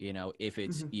 You know, if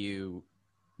it's you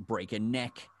break a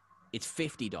neck, it's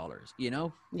 $50. You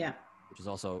know, yeah. Which is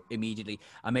also immediately,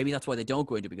 and maybe that's why they don't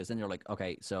go into, because then they're like,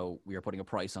 okay, so we are putting a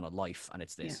price on a life, and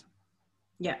it's this.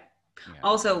 Yeah.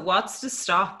 Also, what's to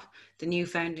stop the new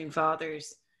founding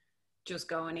fathers just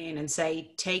going in and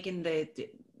taking the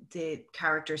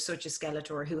characters such as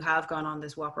Skeletor, who have gone on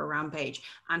this whopper rampage,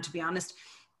 and to be honest,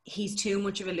 he's too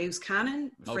much of a loose cannon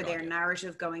for their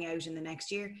narrative going out in the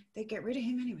next year. They'd get rid of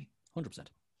him anyway. 100%.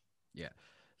 Yeah.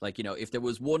 Like, you know, if there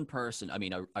was one person, I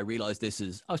mean, I realize this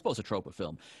is, I suppose, a trope of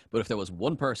film, but if there was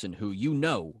one person who you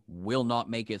know will not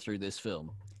make it through this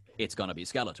film, it's going to be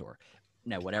Skeletor.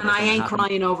 Now, And whatever's I going to ain't happen,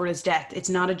 crying over his death. It's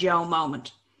not a Joe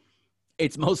moment.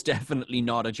 it's most definitely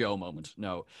not a Joe moment.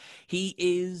 No, he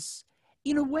is,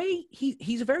 in a way,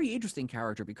 he's a very interesting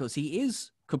character because he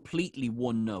is completely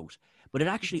one note, but it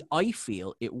actually, I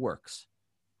feel it works.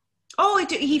 Oh,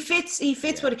 he fits. He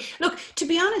fits. Yeah. Look, to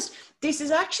be honest, this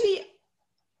is actually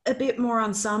a bit more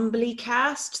ensemble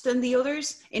cast than the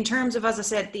others in terms of, as I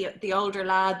said, the older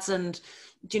lads, and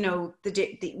you know,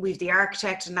 we've the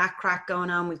architect and that crack going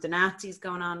on, we've the Nazis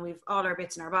going on, we've all our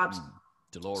bits and our bobs.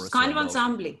 Dolores, it's kind of who I love.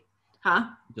 ensemble, huh?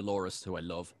 Dolores, who I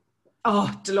love.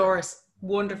 Oh, Dolores,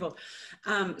 wonderful.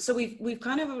 So we've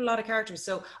kind of a lot of characters.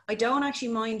 So I don't actually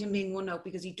mind him being one note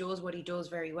because he does what he does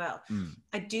very well.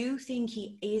 I do think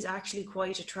he is actually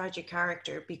quite a tragic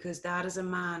character because that is a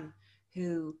man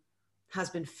who has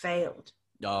been failed.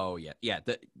 Oh yeah, yeah.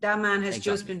 That man has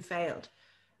just been failed.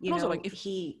 You know, like if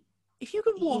you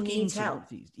can walk into one of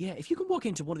these, if you can walk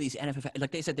into one of these NFF,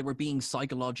 like they said, they were being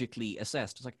psychologically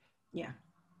assessed. It's like, yeah,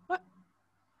 what?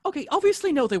 Okay,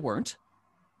 obviously no, they weren't.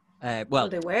 Well,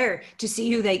 they were to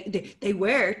see who they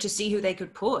were to see who they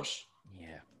could push.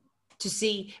 Yeah. To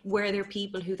see where there are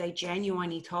people who they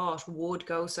genuinely thought would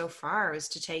go so far as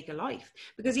to take a life.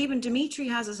 Because even Dimitri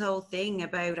has his whole thing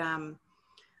about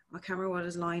I can't remember what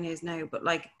his line is now, but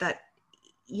like that,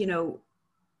 you know,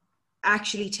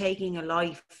 actually taking a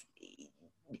life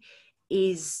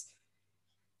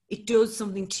it does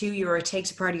something to you, or it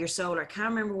takes a part of your soul. I can't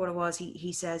remember what it was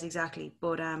he says exactly,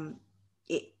 but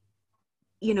it,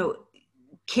 you know,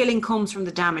 killing comes from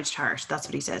the damaged heart. That's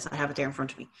what he says. I have it there in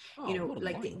front of me. Oh, you know,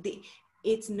 like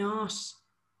it's not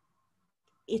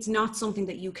something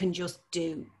that you can just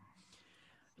do.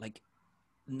 Like,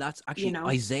 that's actually, you know,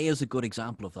 Isaiah's a good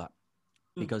example of that.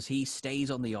 Because he stays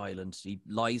on the island. He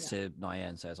lies to Naya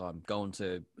and says, I'm going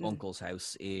to Uncle's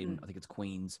house in, I think it's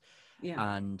Queens.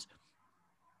 Yeah. And,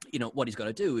 you know, what he's got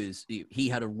to do is, he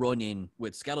had a run-in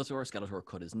with Skeletor. Skeletor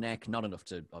cut his neck. Not enough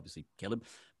to, obviously, kill him.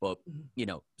 But, you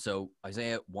know, so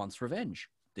Isaiah wants revenge.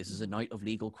 This is a night of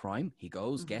legal crime. He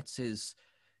goes, gets his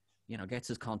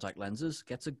contact lenses,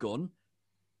 gets a gun,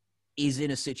 is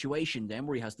in a situation then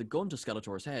where he has the gun to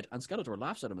Skeletor's head, and Skeletor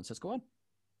laughs at him and says, go on.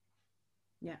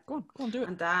 Yeah, go on, do it.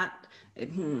 And that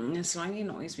it slightly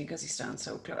annoys me because he stands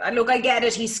so close. Look, I get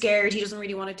it. He's scared. He doesn't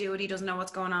really want to do it. He doesn't know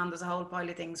what's going on. There's a whole pile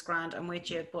of things. Grant, I'm with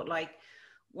you, but like,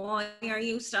 why are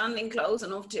you standing close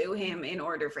enough to him in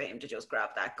order for him to just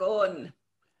grab that gun?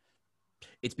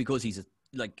 It's because he's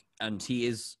and he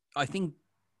is, I think,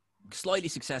 slightly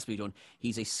successfully done.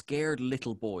 He's a scared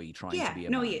little boy trying to be a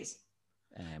man. He is.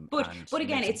 But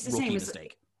again, it's the same as.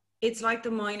 It's like the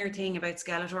minor thing about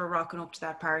Skeletor rocking up to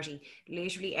that party.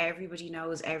 Literally everybody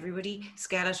knows everybody.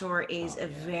 Skeletor is a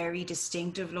very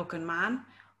distinctive looking man.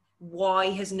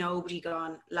 Why has nobody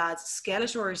gone, lads,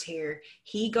 Skeletor is here.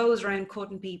 He goes around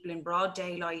cutting people in broad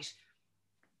daylight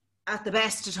at the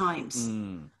best of times.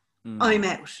 I'm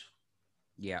out.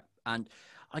 Yeah. And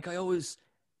like I've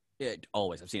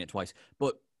seen it twice.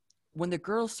 But when the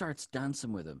girl starts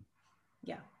dancing with him.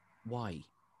 Yeah. Why?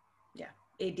 Yeah.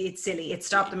 It's silly. It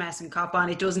stopped the mess and cop on.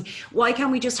 It doesn't. Why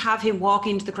can't we just have him walk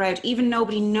into the crowd, even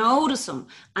nobody notice him,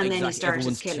 and then he starts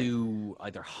his killing? Too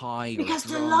either high because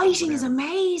the lighting is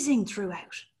amazing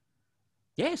throughout.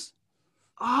 Yes.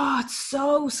 Oh, it's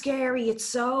so scary. It's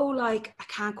so like I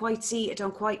can't quite see. I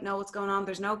don't quite know what's going on.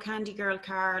 There's no Candy Girl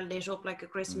car lit up like a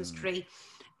Christmas tree,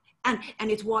 and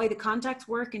it's why the contacts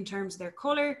work in terms of their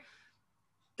color.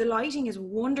 The lighting is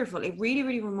wonderful. It really,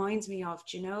 really reminds me of,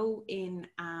 you know, in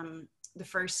the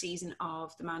first season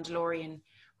of The Mandalorian,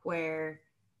 where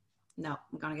I'm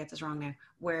gonna get this wrong now,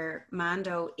 where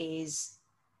Mando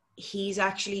he's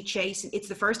actually chasing, it's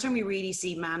the first time we really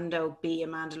see Mando be a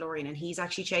Mandalorian, and he's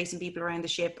actually chasing people around the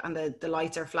ship, and the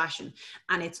lights are flashing,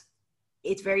 and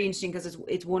it's very interesting because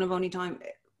it's one of only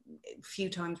few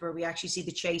times where we actually see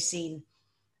the chase scene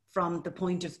from the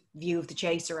point of view of the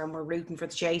chaser, and we're rooting for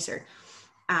the chaser.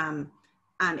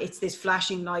 And it's this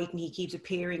flashing light, and he keeps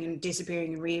appearing and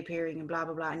disappearing and reappearing and blah,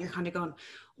 blah, blah. And you're kind of going,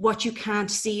 what you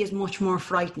can't see is much more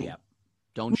frightening. Yeah.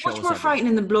 Don't show us much more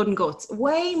frightening than blood and guts.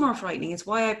 Way more frightening. It's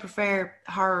why I prefer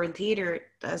horror in theatre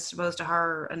as opposed to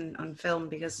horror on film,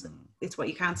 because it's what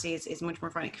you can't see is much more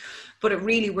frightening. But it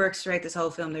really works throughout this whole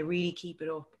film. They really keep it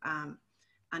up.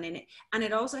 And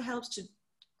it also helps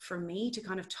for me to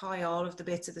kind of tie all of the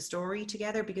bits of the story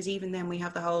together, because even then we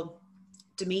have the whole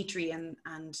Dimitri and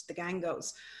the gang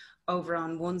goes over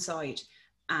on one side,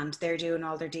 and they're doing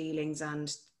all their dealings,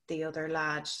 and the other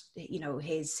lad, you know,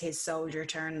 his soldier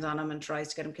turns on him and tries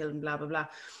to get him killed and blah, blah, blah.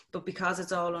 But because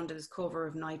it's all under this cover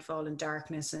of nightfall and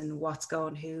darkness and what's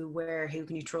going, where, who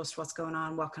can you trust, what's going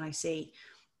on, what can I see?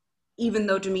 Even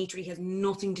though Dimitri has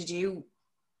nothing to do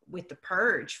with the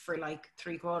Purge for like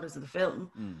 3/4 of the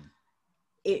film,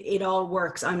 it all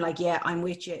works. I'm like, yeah, I'm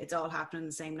with you. It's all happening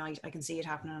the same night. I can see it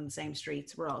happening on the same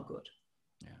streets. We're all good.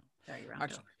 Yeah. Very round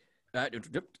Actually, up.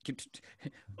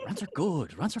 rants are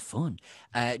good. Rants are fun.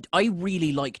 I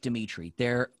really like Dimitri.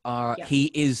 Yeah.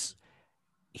 He is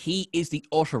the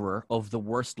utterer of the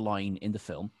worst line in the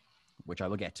film, which I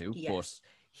will get to. Yes. But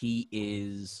he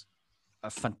is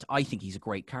I think he's a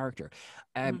great character.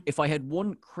 If I had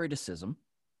one criticism,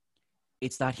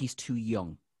 it's that he's too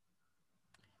young.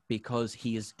 Because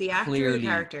he is the actor clearly or the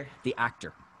character? The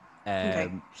actor.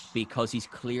 Okay. Because he's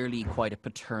clearly quite a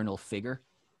paternal figure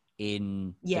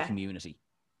in the community.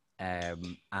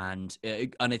 And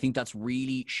I think that's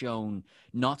really shown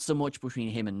not so much between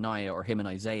him and Naya or him and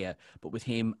Isaiah, but with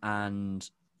him and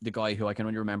the guy who I can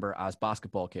only remember as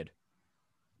Basketball Kid.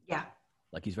 Yeah.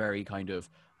 Like he's very kind of,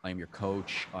 I am your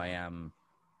coach. I am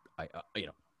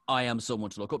someone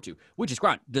to look up to, which is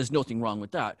great. There's nothing wrong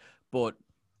with that. But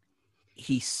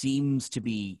he seems to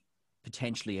be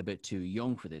potentially a bit too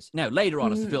young for this. Now, later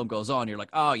on, as the film goes on, you're like,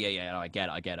 oh, yeah, no, I get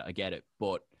it.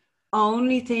 But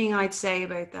only thing I'd say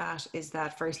about that is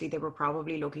that, firstly, they were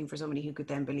probably looking for somebody who could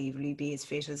then believably be as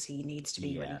fit as he needs to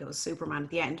be when he goes Superman at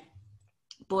the end.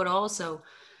 But also,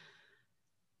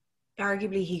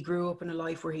 arguably, he grew up in a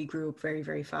life where he grew up very,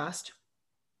 very fast.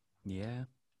 Yeah.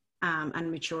 And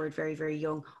matured very, very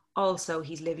young. Also,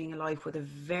 he's living a life with a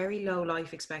very low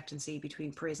life expectancy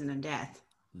between prison and death.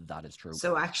 That is true.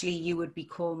 So actually, you would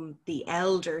become the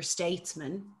elder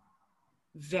statesman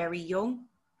very young.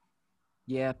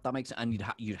 Yeah, that makes sense. And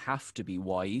you'd have to be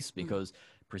wise because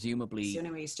presumably... It's the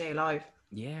only way you stay alive.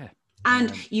 Yeah.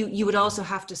 And you would also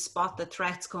have to spot the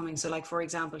threats coming. So like, for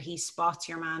example, he spots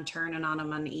your man turning on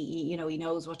him and he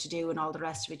knows what to do and all the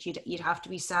rest of it. You'd have to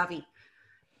be savvy.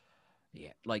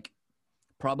 Yeah, like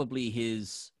probably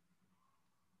his...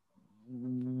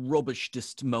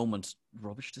 rubbishest moment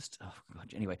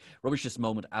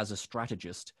as a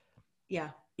strategist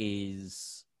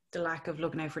is the lack of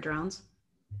looking out for drones.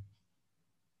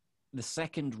 The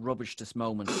second rubbishest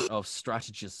moment of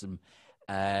strategism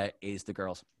is the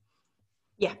girls.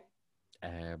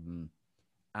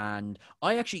 And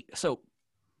I actually, so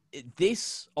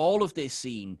all of this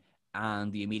scene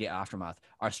and the immediate aftermath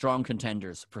are strong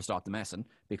contenders for Stop the Messin'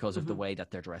 because of the way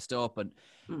that they're dressed up.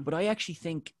 But I actually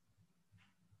think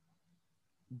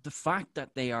the fact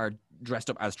that they are dressed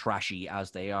up as trashy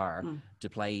as they are to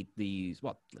play these,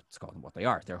 well, let's call them what they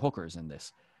are. They're hookers in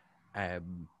this.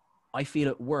 I feel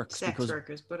it works. Sex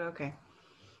workers, but okay.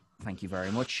 Thank you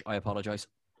very much. I apologize.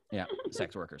 Yeah,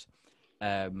 sex workers.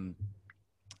 And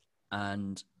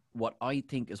what I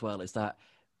think as well is that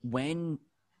when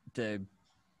the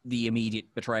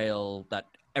immediate betrayal that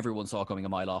everyone saw coming a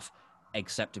mile off,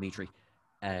 except Dimitri,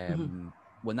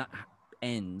 when that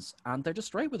ends, and they're just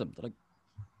straight with him, they're like,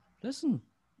 listen,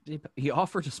 he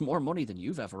offered us more money than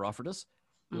you've ever offered us.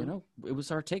 You know, it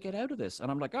was our ticket out of this. And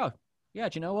I'm like, oh, yeah,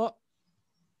 do you know what?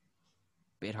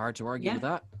 Bit hard to argue with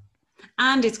that.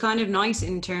 And it's kind of nice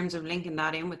in terms of linking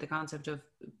that in with the concept of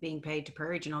being paid to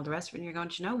purge and all the rest of it. And you're going,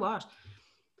 you know what?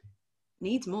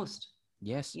 Needs must.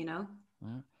 Yes. You know?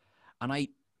 Yeah. And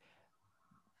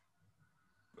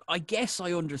I guess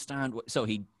I understand. So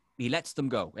he lets them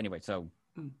go. Anyway, so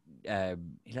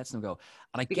he lets them go.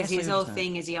 And because his whole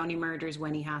thing is he only murders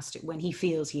when he has to, when he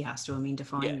feels he has to. I mean,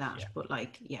 define that. Yeah. But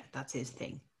like, yeah, that's his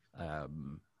thing.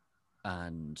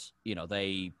 And, you know,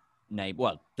 they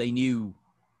knew,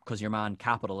 because your man,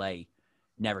 capital A,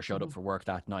 never showed up for work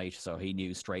that night. So he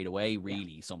knew straight away,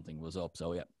 really, something was up.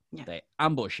 So, they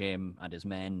ambush him and his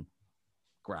men.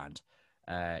 Grand.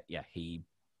 He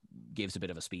gives a bit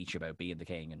of a speech about being the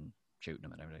king and shooting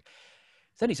him and everything.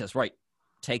 Then he says, right,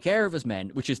 take care of his men,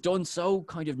 which is done so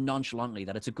kind of nonchalantly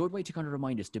that it's a good way to kind of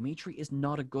remind us Dimitri is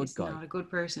not a good guy. He's not a good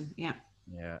person. Yeah.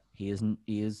 Yeah. He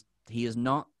is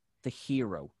not the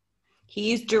hero.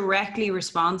 He is directly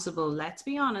responsible, let's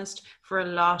be honest, for a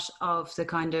lot of the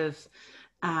kind of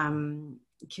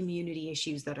community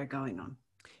issues that are going on.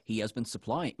 He has been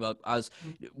supplying, well,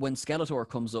 when Skeletor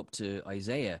comes up to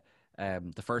Isaiah,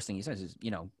 the first thing he says is,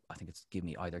 you know, I think it's give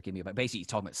me about, basically he's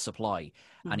talking about supply.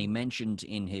 And he mentioned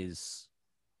in his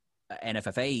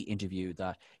NFFA interview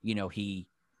that, you know, he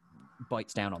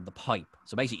bites down on the pipe.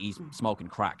 So basically he's smoking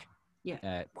crack.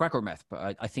 Yeah. Crack or meth,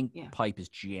 but I think pipe is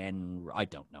I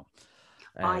don't know.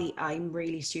 I'm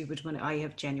really stupid when I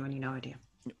have genuinely no idea.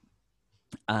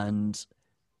 And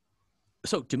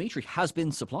So Dimitri has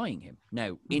been supplying him.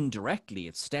 Now, indirectly,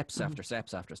 it's steps after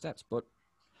steps after steps. But,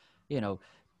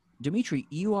 Dimitri,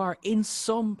 you are in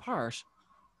some part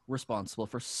responsible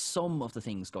for some of the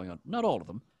things going on. Not all of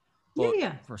them, but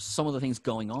for some of the things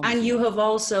going on. And you have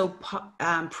also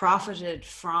profited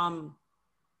from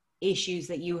issues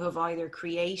that you have either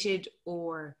created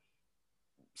or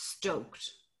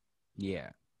stoked. Yeah.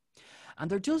 And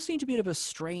there does seem to be a bit of a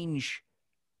strange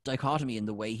dichotomy in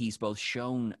the way he's both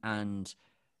shown and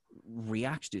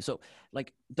reacts to. So,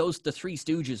 like, the Three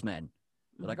Stooges men,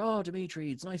 they're like, oh, Dimitri,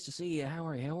 it's nice to see you. How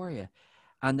are you?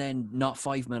 And then not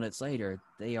 5 minutes later,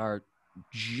 they are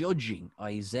judging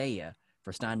Isaiah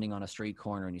for standing on a street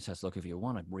corner, and he says, look, if you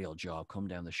want a real job, come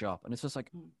down the shop. And it's just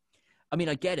like, I mean,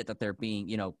 I get it that they're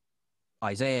being,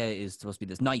 Isaiah is supposed to be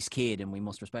this nice kid and we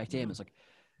must respect him. It's like,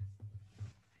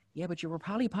 yeah, but you were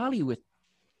pally with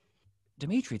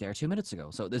Dimitri there 2 minutes ago.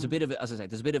 So there's a bit of, as I say,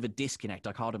 there's a bit of a disconnect,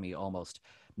 dichotomy almost.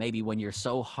 Maybe when you're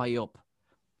so high up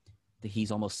that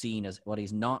he's almost seen as what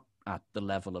he's not at the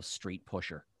level of street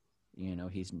pusher.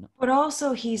 He's not. But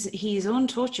also he's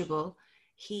untouchable.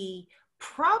 He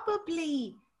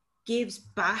probably gives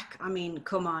back. I mean,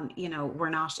 come on, we're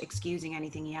not excusing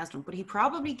anything he has done, but he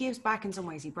probably gives back in some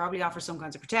ways. He probably offers some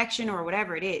kinds of protection or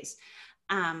whatever it is.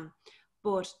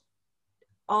 But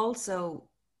also,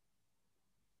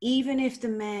 even if the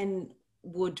men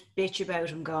would bitch about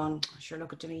him going, sure,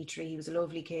 look at Dimitri, he was a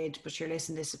lovely kid, but sure,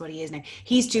 listen, this is what he is now.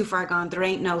 He's too far gone. There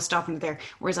ain't no stopping there.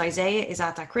 Whereas Isaiah is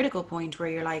at that critical point where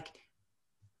you're like,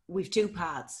 we've two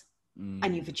paths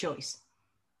and you've a choice.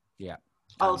 Yeah.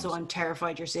 Also, I'm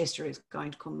terrified your sister is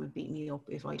going to come and beat me up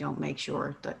if I don't make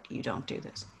sure that you don't do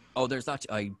this. Oh, there's that.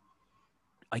 I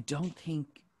don't think,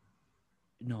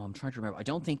 no, I'm trying to remember. I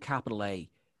don't think Capital A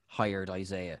hired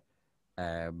Isaiah.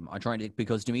 I'm trying to,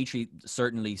 because Dimitri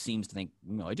certainly seems to think,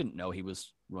 I didn't know he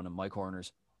was running my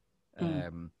corners.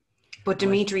 But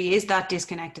Dimitri is that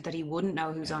disconnected that he wouldn't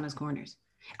know who's on his corners.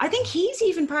 I think he's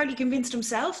even partly convinced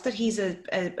himself that he's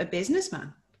a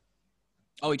businessman.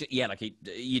 Oh, yeah, like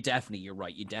you're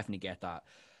right. You definitely get that,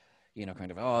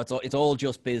 kind of, it's all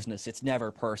just business. It's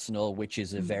never personal, which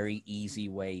is a very easy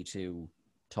way to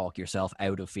talk yourself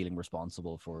out of feeling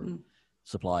responsible for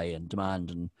supply and demand.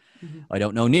 And I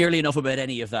don't know nearly enough about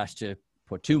any of that to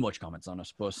put too much comments on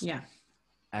it. But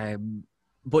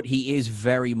but he is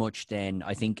very much then,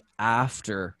 I think,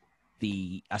 after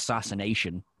the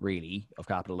assassination, really, of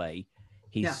Capital A,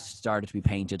 he's started to be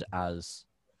painted as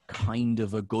kind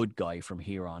of a good guy from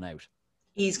here on out.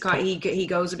 He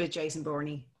goes a bit Jason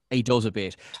Bourne. He does a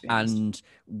bit, and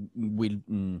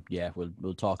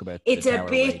we'll talk about. It's a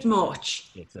bit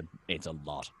much. It's a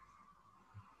lot.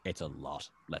 It's a lot.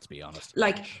 Let's be honest.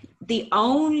 Like, the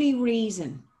only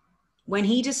reason when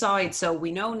he decides, so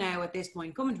we know now at this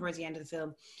point, coming towards the end of the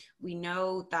film, we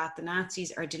know that the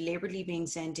Nazis are deliberately being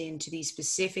sent into these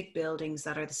specific buildings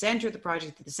that are the center of the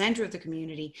project, at the center of the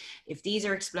community. If these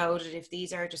are exploded, if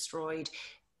these are destroyed,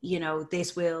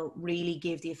 this will really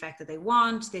give the effect that they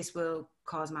want. This will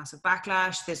cause massive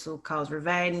backlash. This will cause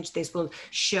revenge. This will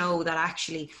show that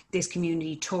actually this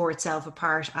community tore itself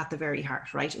apart at the very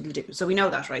heart, right? It'll do. So we know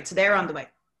that, right? So they're on the way.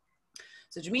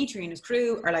 So Dimitri and his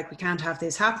crew are like, we can't have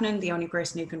this happening. The only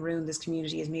person who can ruin this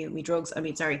community is me with me drugs.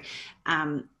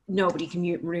 Nobody can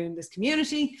ruin this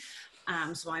community.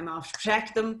 So I'm off to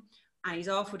protect them. And he's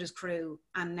off with his crew.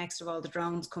 And next of all, the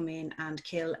drones come in and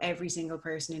kill every single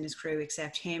person in his crew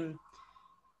except him,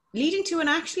 leading to an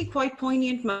actually quite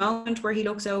poignant moment where he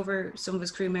looks over some of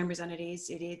his crew members, and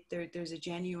there's a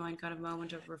genuine kind of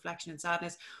moment of reflection and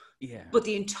sadness. Yeah. But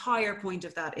the entire point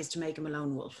of that is to make him a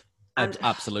lone wolf. And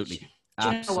absolutely.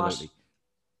 Absolutely.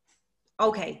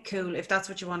 Okay, cool. If that's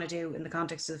what you want to do in the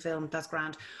context of the film, that's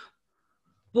grand.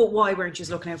 But why weren't you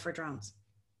just looking out for drones?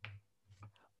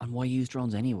 And why use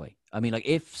drones anyway? I mean, like,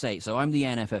 so I'm the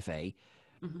NFFA,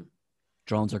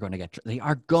 drones are going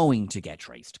to get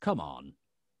traced. Come on.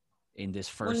 In this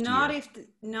first year.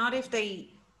 Not if they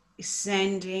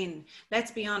send in,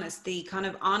 let's be honest, the kind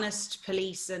of honest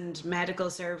police and medical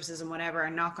services and whatever are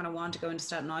not going to want to go into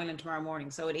Staten Island tomorrow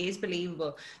morning. So it is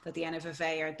believable that the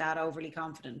NFFA are that overly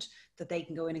confident that they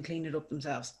can go in and clean it up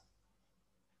themselves.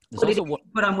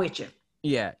 But I'm with you.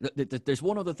 Yeah, there's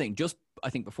one other thing. Just, I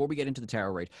think, before we get into the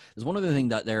terror rate, there's one other thing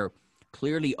that they're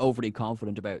clearly overly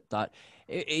confident about. That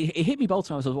it hit me both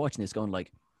times I was watching this, going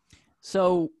like,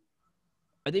 so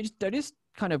they're just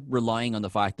kind of relying on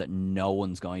the fact that no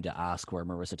one's going to ask where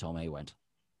Marissa Tomei went.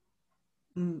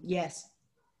 Yes.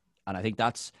 And I think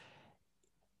that's,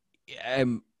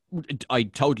 I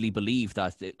totally believe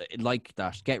that, like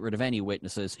that, get rid of any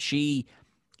witnesses. She,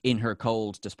 in her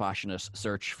cold, dispassionate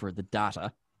search for the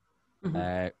data,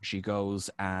 She goes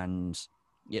and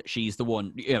she's the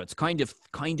one. It's kind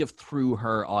of through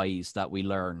her eyes that we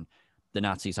learn the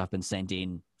Nazis have been sent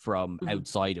in from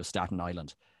outside of Staten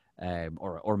Island,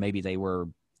 or maybe they were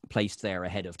placed there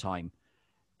ahead of time.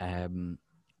 And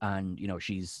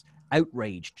she's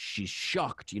outraged, she's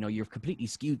shocked. You've completely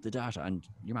skewed the data, and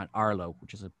your man Arlo,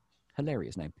 which is a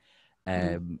hilarious name,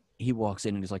 he walks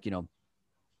in and is like,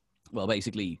 well,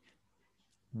 basically,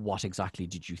 what exactly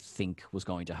did you think was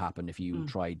going to happen if you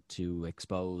tried to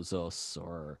expose us?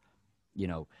 Or,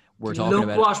 we're talking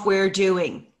about what we're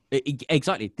doing.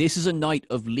 Exactly. This is a night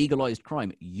of legalized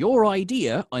crime. Your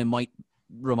idea, I might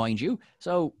remind you.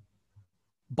 So,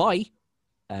 bye.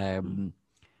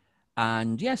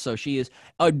 And yeah, so she is.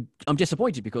 I'm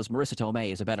disappointed because Marissa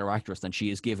Tomei is a better actress than she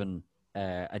is given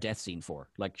a death scene for.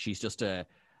 Like, she's just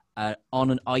on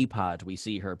an iPad. We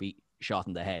see her be shot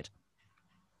in the head.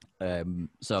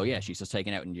 So yeah, she's just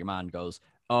taken out, and your man goes,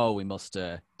 "Oh, we must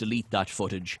delete that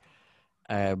footage."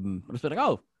 It's been like,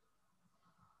 "Oh,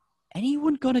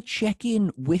 anyone gonna check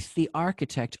in with the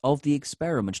architect of the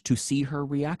experiment to see her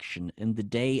reaction in the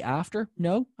day after?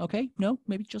 No, okay, no,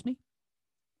 maybe just me."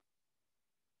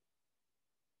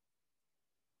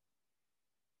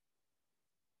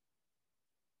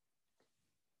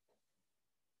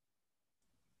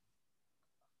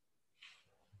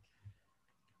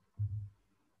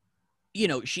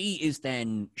 She is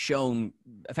then shown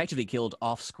effectively killed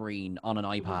off screen on an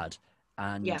iPad.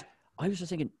 And I was just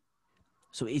thinking,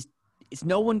 so is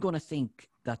no one going to think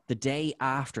that the day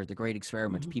after the great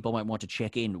experiment, people might want to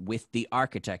check in with the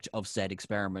architect of said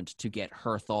experiment to get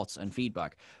her thoughts and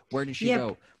feedback? Where did she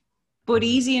go? But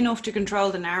easy enough to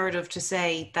control the narrative to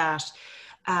say that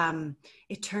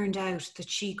it turned out that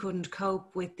she couldn't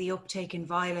cope with the uptake in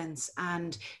violence,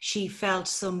 and she felt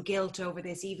some guilt over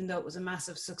this, even though it was a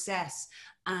massive success.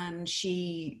 And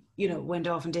she, went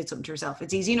off and did something to herself.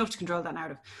 It's easy enough to control that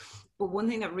narrative. But one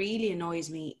thing that really annoys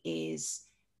me is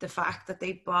the fact that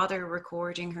they bother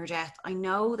recording her death. I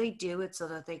know they do it so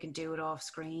that they can do it off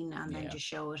screen and then just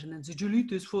show it and then say, delete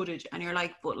this footage. And you're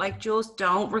like, but just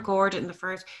don't record it in the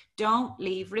first. Don't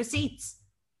leave receipts.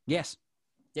 Yes.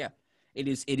 Yeah. It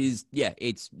is. Yeah.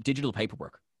 It's digital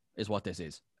paperwork is what this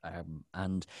is.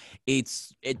 And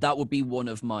that would be one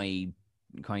of my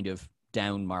kind of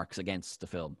down marks against the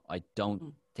film. I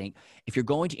don't think if you're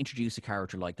going to introduce a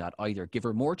character like that, either give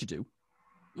her more to do,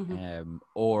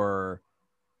 or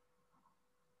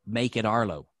make it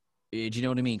Arlo. Do you know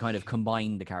what I mean? Kind of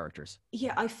combine the characters.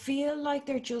 Yeah, I feel like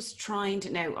they're just trying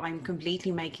to. Now, I'm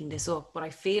completely making this up, but I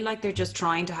feel like they're just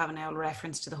trying to have an old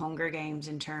reference to the Hunger Games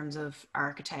in terms of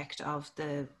architect of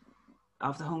the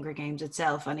Hunger Games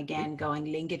itself, and again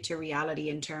link it to reality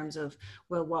in terms of,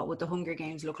 well, what would the Hunger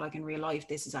Games look like in real life?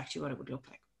 This is actually what it would look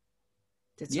like.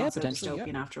 It's not so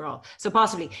dystopian after all. So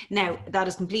possibly. Now, that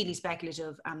is completely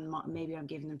speculative, and maybe I'm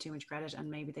giving them too much credit,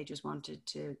 and maybe they just wanted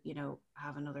to,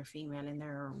 have another female in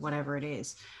there or whatever it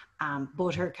is.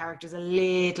 But her character's a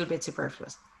little bit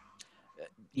superfluous.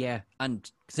 Yeah, and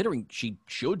considering she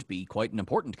should be quite an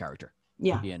important character.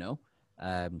 Yeah.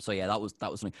 So yeah, that was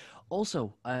something.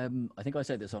 Also, I think I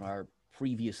said this on our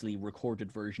previously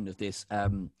recorded version of this.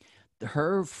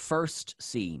 Her first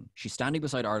scene, she's standing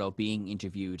beside Arlo being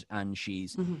interviewed, and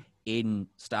she's in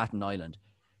Staten Island.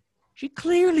 She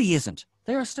clearly isn't.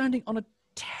 They are standing on a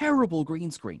terrible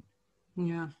green screen.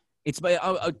 Yeah. It's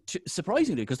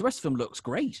surprisingly, because the rest of the film looks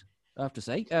great, I have to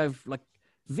say. Like,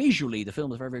 visually, the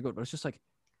film is very, very good, but it's just like,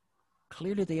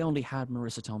 clearly they only had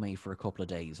Marissa Tomei for a couple of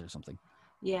days or something.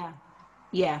 Yeah.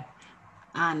 Yeah.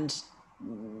 And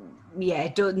yeah,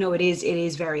 it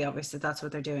is very obvious that that's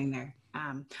what they're doing there.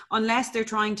 Unless they're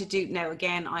trying to do, now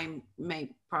again, I'm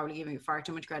probably giving far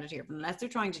too much credit here, but unless they're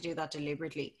trying to do that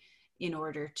deliberately in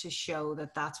order to show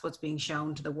that that's what's being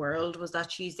shown to the world, was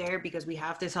that she's there, because we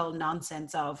have this whole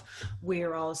nonsense of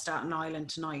we're all Staten Island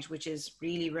tonight, which is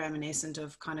really reminiscent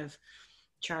of kind of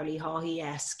Charlie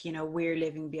Haughey-esque, we're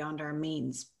living beyond our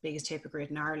means, biggest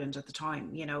hypocrite in Ireland at the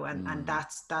time, and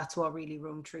that's what really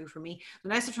rung true for me.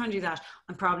 Unless they're trying to do that,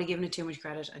 I'm probably giving it too much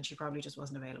credit, and she probably just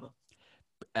wasn't available.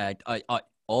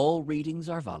 All readings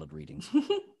are valid readings.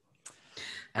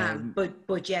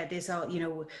 But yeah, this all,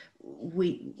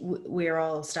 we're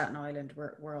all Staten Island.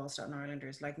 We're all Staten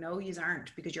Islanders. Like, no, yous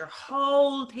aren't, because your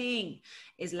whole thing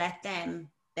is let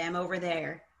them over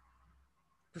there,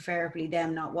 preferably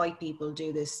them, not white people,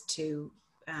 do this to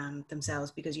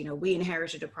themselves, because we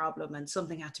inherited a problem and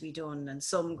something had to be done and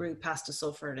some group has to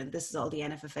suffer, and this is all the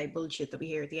NFFA bullshit that we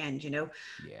hear at the end.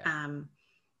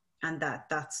 And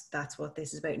that's what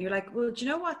this is about. And you're like, well, do you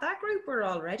know what? That group were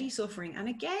already suffering. And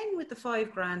again, with the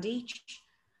 $5,000 each,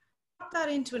 that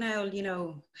into an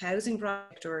old, housing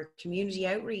project or community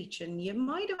outreach, and you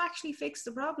might have actually fixed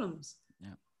the problems.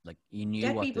 Yeah, like you knew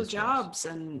get what people this jobs,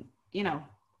 was. and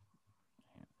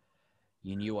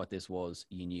You knew what this was.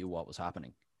 You knew what was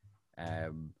happening.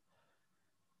 Can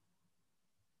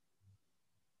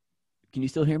you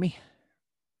still hear me?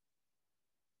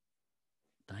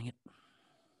 Dang it.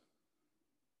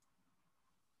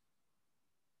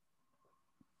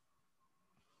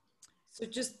 So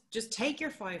just take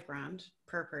your $5,000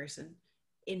 per person,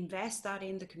 invest that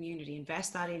in the community,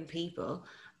 invest that in people,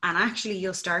 and actually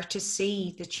you'll start to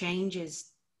see the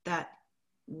changes that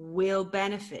will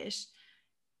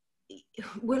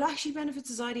actually benefit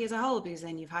society as a whole, because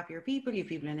then you've happier people, you have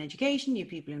people in education, you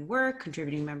have people in work,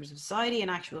 contributing members of society,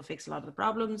 and actually will fix a lot of the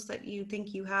problems that you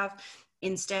think you have,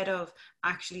 instead of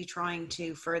actually trying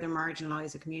to further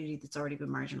marginalize a community that's already been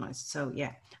marginalized. So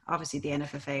yeah, obviously the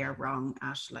NFFA are wrong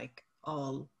at like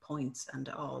all points and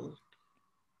all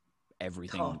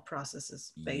Everything. thought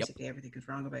processes. Basically, everything is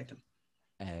wrong about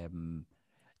them.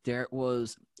 There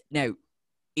was now.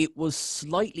 It was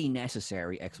slightly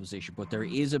necessary exposition, but there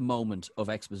is a moment of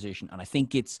exposition, and I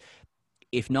think it's,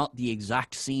 if not the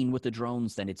exact scene with the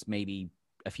drones, then it's maybe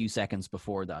a few seconds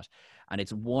before that. And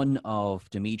it's one of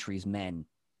Dimitri's men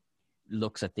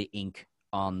looks at the ink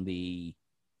on the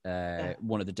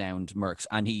one of the downed mercs,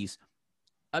 and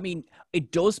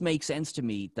it does make sense to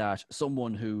me that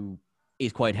someone who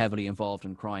is quite heavily involved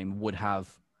in crime would have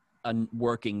a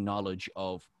working knowledge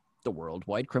of the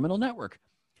worldwide criminal network.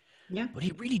 Yeah. But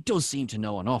he really does seem to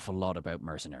know an awful lot about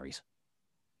mercenaries.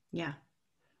 Yeah.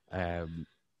 And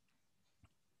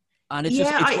it's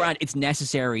it's grand, it's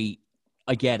necessary.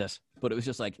 I get it. But it was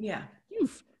just like, yeah,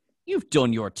 you've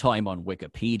done your time on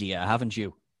Wikipedia, haven't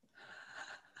you?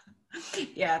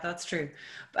 Yeah, that's true.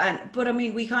 But I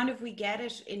mean, we get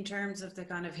it in terms of the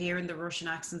kind of hearing the Russian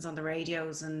accents on the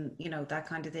radios and, that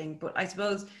kind of thing. But I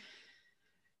suppose,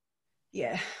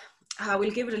 yeah,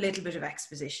 we'll give it a little bit of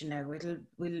exposition now.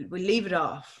 We'll leave it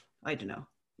off. I don't know.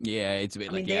 Yeah, it's a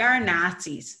bit they are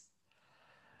Nazis.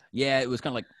 Yeah, it was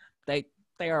kind of like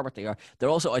they are what they are. They're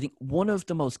also, I think, one of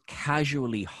the most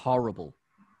casually horrible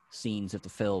scenes of the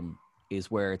film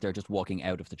is where they're just walking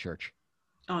out of the church.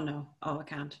 Oh no! Oh, I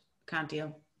can't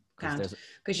deal. Can't,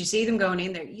 because you see them going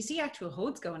in there. You see actual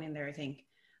hoods going in there, I think,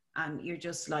 and you're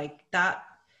just like that.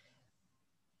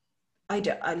 I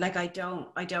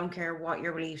don't care what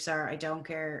your beliefs are. I don't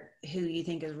care who you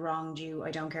think has wronged you.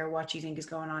 I don't care what you think is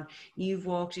going on. You've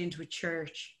walked into a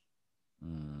church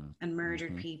and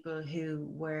murdered people who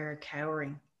were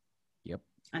cowering. Yep.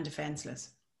 And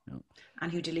defenseless. Yep.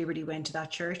 And who deliberately went to that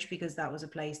church because that was a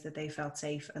place that they felt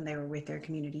safe and they were with their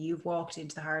community. You've walked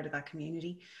into the heart of that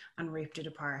community and ripped it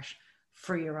apart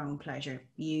for your own pleasure.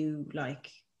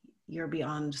 You're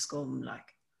beyond scum,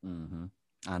 like. Mm-hmm.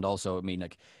 And also,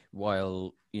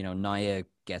 while, Naya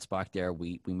gets back there,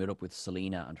 we meet up with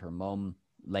Selena and her mum.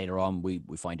 Later on, we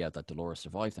find out that Dolores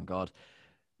survived, thank God.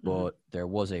 But there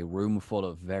was a room full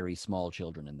of very small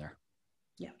children in there.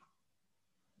 Yeah.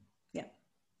 Yeah.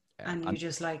 And you're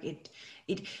just like,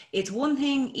 it's one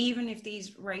thing, even if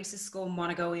these racist scum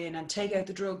want to go in and take out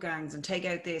the drug gangs and take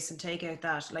out this and take out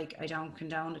that, like, I don't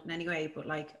condone it in any way, but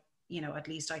at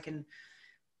least I can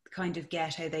kind of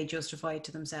get how they justify it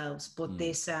to themselves. But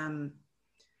this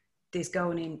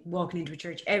walking into a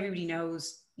church, everybody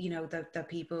knows, that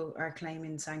people are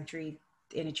claiming sanctuary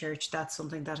in a church. That's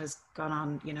something that has gone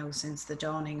on, since the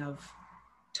dawning of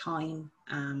time.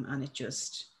 And it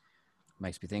just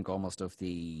makes me think almost of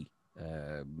the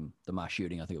mass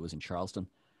shooting. I think it was in Charleston,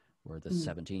 where the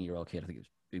 17-year-old kid, I think it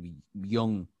was a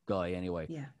young guy anyway,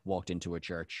 walked into a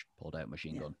church, pulled out a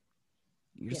machine gun.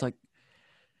 You're just like,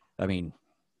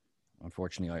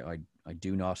 unfortunately, I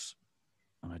do not,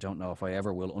 and I don't know if I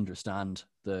ever will understand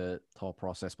the thought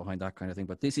process behind that kind of thing.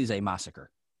 But this is a massacre,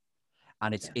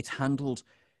 and it's handled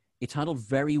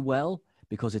very well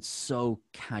because it's so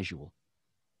casual.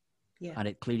 Yeah, and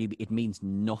it means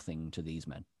nothing to these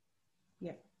men.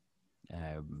 Yeah,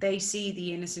 they see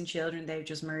the innocent children they've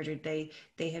just murdered. They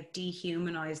have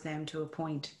dehumanized them to a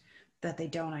point that they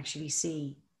don't actually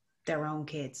see their own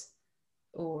kids,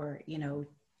 or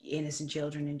innocent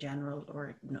children in general,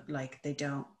 or like they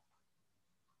don't.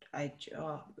 I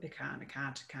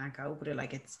can't cope with it.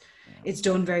 Like it's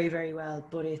done very, very well,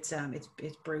 but it's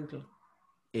brutal.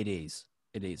 It is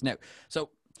now. So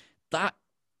I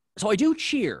do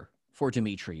cheer for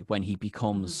Dimitri when he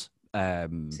becomes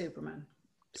Superman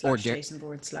 / Jason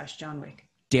Bourne / John Wick,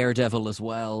 Daredevil as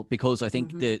well, because I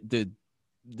think the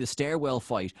stairwell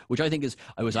fight, which I think is,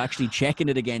 I was actually checking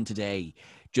it again today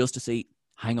just to see,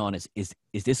 hang on, is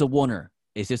this a oneer?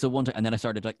 Is this a one? And then I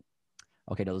started like,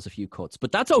 Okay, no, there's a few cuts,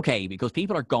 but that's okay because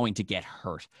people are going to get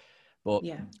hurt. But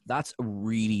Yeah, that's a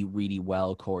really, really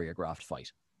well choreographed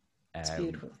fight. it's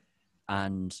beautiful.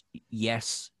 And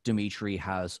yes, Dimitri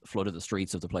has flooded the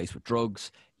streets of the place with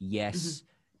drugs. Yes,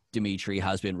 Dimitri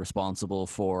has been responsible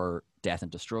for death and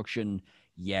destruction.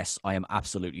 Yes, I am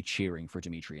absolutely cheering for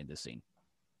Dimitri in this scene.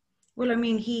 Well, I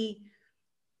mean,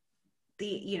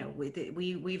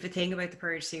 we've a thing about the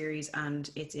Purge series and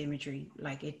its imagery.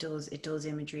 Like it does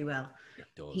imagery well. It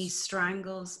does. He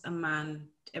strangles a man,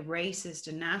 a racist,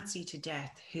 a Nazi to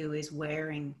death who is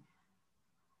wearing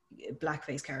a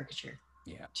blackface caricature.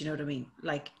 Yeah. Do you know what I mean?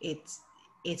 Like it's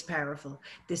powerful.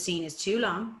 The scene is too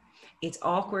long. It's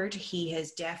awkward. He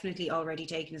has definitely already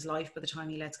taken his life by the time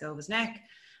he lets go of his neck.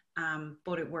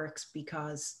 But it works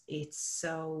because it's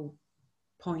so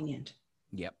poignant.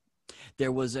 Yep.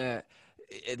 There was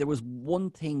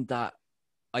one thing that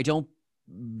I don't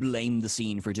blame the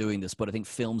scene for doing this, but I think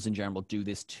films in general do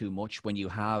this too much. When you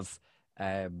have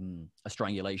a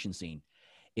strangulation scene,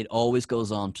 it always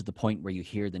goes on to the point where you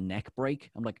hear the neck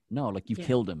break. I'm like, no, like you've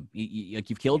killed him.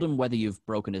 You've killed him whether you've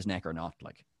broken his neck or not.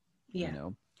 Like, you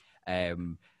know.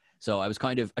 So I was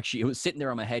kind of actually, it was sitting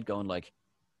there on my head going like,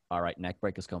 all right, neck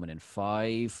break is coming in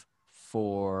 5,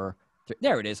 4, 3.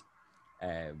 There it is.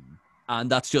 And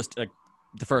that's just like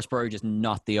the first Purge is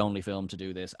not the only film to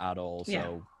do this at all.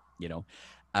 So, you know,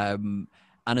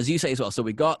 and as you say as well, so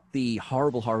we got the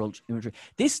horrible imagery.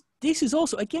 This is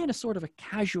also, again, a sort of a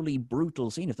casually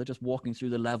brutal scene. If they're just walking through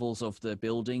the levels of the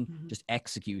building, just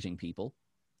executing people.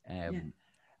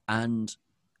 And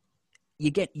you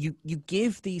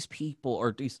give these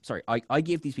people, I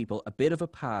give these people a bit of a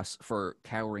pass for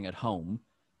cowering at home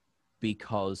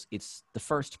because it's the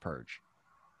first Purge.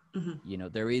 You know,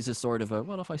 there is a sort of a,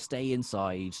 well, if I stay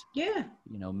inside, you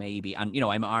know, maybe, and, you know,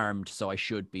 I'm armed, so I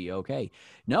should be okay.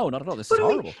 No, not at all. This is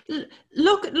horrible.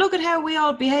 Look at how we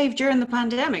all behaved during the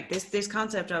pandemic. This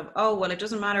concept of, oh, well, it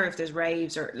doesn't matter if there's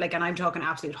raves or like, and I'm talking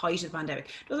absolute height of the pandemic.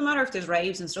 It doesn't matter if there's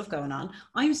raves and stuff going on.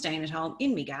 I'm staying at home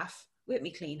in me gaff with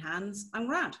me clean hands. I'm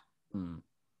grand.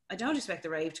 I don't expect the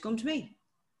rave to come to me.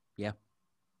 Yeah.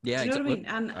 Do you know what I mean?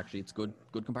 And actually, it's good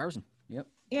comparison. Yep.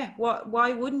 Yeah.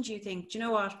 Why wouldn't you think, do you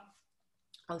know what?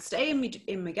 I'll stay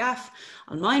in my gaff.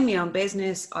 I'll mind my own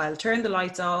business. I'll turn the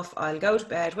lights off. I'll go to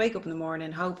bed, wake up in the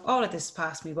morning, hope all of this has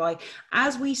passed me by.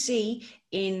 As we see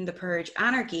in the Purge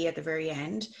Anarchy at the very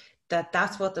end,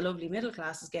 that's what the lovely middle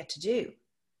classes get to do.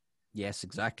 Yes,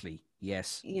 exactly.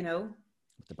 Yes. You know?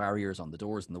 With the barriers on the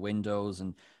doors and the windows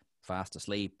and fast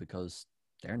asleep because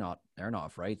they're not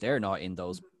afraid. They're not in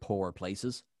those poor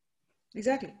places.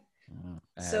 Exactly.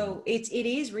 So it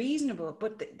is reasonable,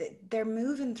 but they're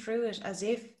moving through it as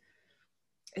if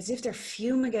they're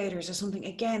fumigators or something.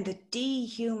 Again, the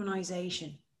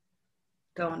dehumanization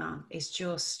going on is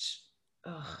just.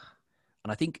 Ugh.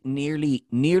 And I think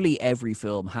nearly every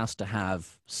film has to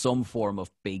have some form of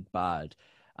big bad,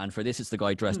 and for this, it's the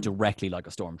guy dressed directly like a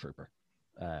stormtrooper,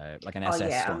 like an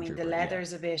SS stormtrooper. I mean the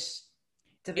leather's a bit.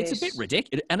 It's a bit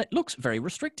ridiculous, and it looks very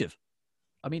restrictive.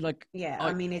 I mean, like,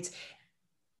 I mean, it's.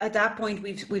 At that point,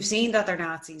 we've seen that they're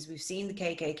Nazis. We've seen the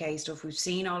KKK stuff. We've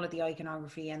seen all of the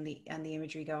iconography and the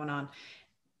imagery going on.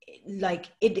 Like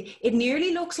it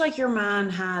nearly looks like your man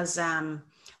has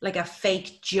like a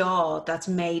fake jaw that's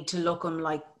made to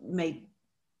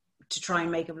try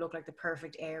and make him look like the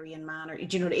perfect Aryan man. Or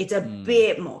do you know? It's a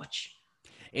bit much.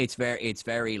 It's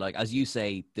very like, as you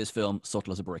say, this film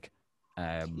subtle as a brick.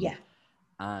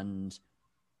 And.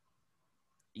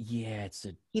 Yeah,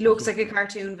 he looks like a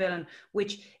cartoon villain,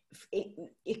 which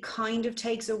it kind of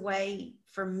takes away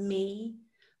for me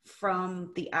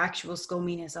from the actual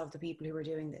scumminess of the people who are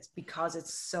doing this because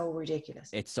it's so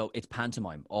ridiculous. It's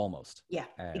pantomime almost. Yeah,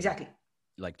 exactly.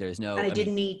 Like there's no, and it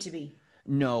didn't need to be.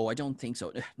 No, I don't think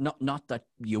so. Not that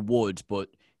you would, but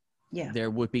there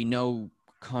would be no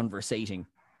conversating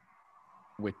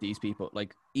with these people.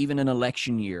 Like even an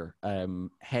election year,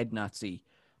 head Nazi.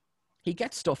 He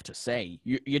gets stuff to say.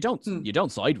 You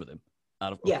don't side with him,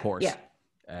 of course.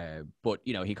 Yeah. But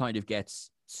you know, he kind of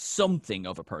gets something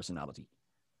of a personality.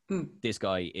 This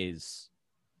guy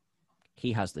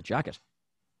he has the jacket.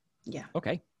 Yeah.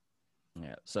 Okay.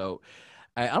 Yeah. So,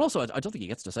 and also, I don't think he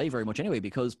gets to say very much anyway,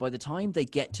 because by the time they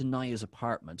get to Naya's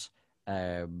apartment,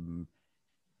 I'm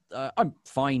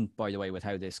fine, by the way, with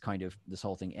how this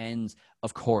whole thing ends.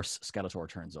 Of course, Skeletor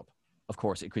turns up. Of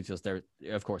course,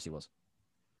 of course, he was.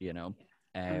 You know,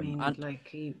 I mean, and like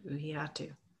he had to.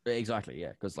 Exactly, yeah.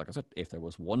 Because, like I said, if there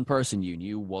was one person you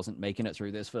knew wasn't making it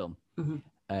through this film,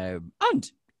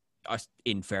 and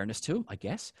in fairness to him, I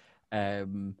guess,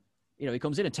 you know, he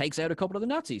comes in and takes out a couple of the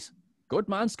Nazis. Good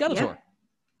man, Skeletor,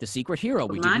 the secret hero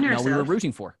we didn't know we were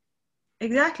rooting for.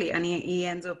 Exactly. And he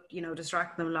ends up,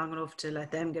 distracting them long enough to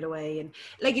let them get away. And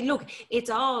like, look, it's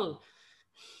all,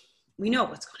 we know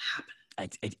what's going to happen.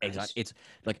 Exactly. Right? It's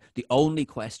like the only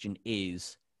question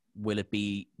is, will it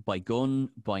be by gun,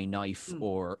 by knife,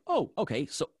 or, oh, okay,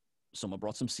 so someone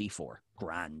brought some C4.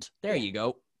 Grand. There you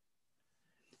go.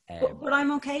 But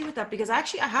I'm okay with that, because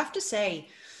actually I have to say,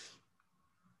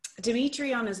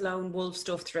 Dimitri on his lone wolf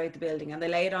stuff throughout the building, and they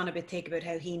lay it on a bit thick about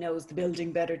how he knows the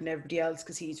building better than everybody else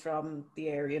because he's from the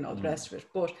area and all the rest of it.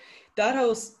 But that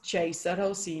whole chase, that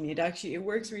whole scene, it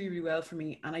works really, really well for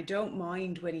me. And I don't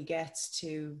mind when he gets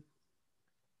to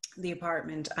the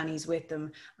apartment and he's with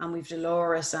them, and we've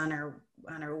Dolores and her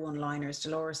one-liners.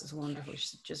 Dolores is wonderful.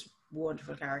 She's just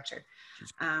wonderful character.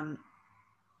 And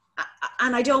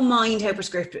I don't mind how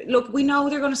prescriptive. Look, we know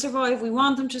they're going to survive. We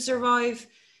want them to survive.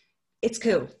 It's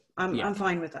cool. I'm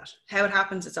fine with that. How it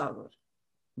happens, it's all good.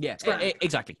 Yeah,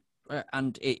 exactly.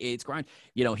 And it's grand.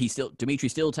 Dimitri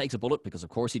still takes a bullet, because of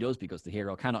course he does, because the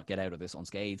hero cannot get out of this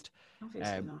unscathed.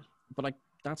 Obviously not. But like,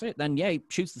 that's it. Then he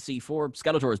shoots the C4.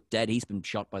 Skeletor is dead. He's been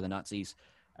shot by the Nazis.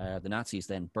 The Nazis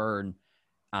then burn,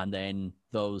 and then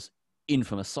those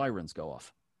infamous sirens go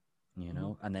off.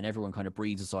 And then everyone kind of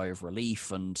breathes a sigh of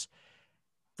relief, and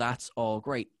that's all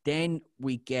great. Then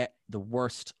we get the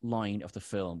worst line of the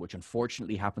film, which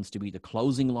unfortunately happens to be the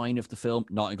closing line of the film,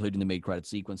 not including the mid-credit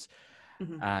sequence.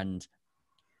 And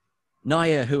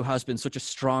Naya, who has been such a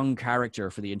strong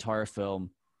character for the entire film,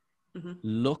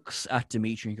 looks at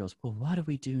Dimitri and goes, well, what do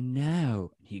we do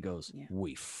now? And he goes,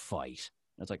 we fight.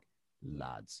 And it's like,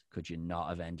 lads, could you not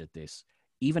have ended this?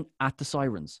 Even at the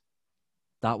sirens,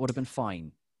 that would have been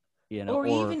fine. Or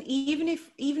even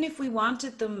if we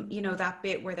wanted them, that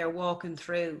bit where they're walking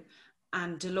through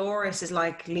and Dolores is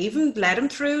like, let him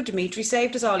through. Dimitri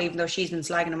saved us all, even though she's been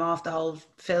slagging him off the whole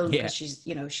film because she's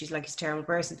like, he's a terrible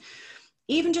person.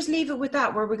 Even just leave it with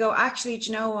that, where we go, actually, do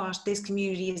you know what? This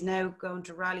community is now going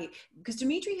to rally, because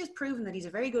Dimitri has proven that he's a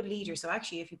very good leader. So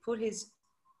actually, if you put his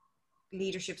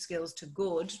leadership skills to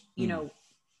good,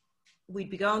 we'd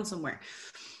be going somewhere.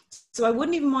 So I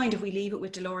wouldn't even mind if we leave it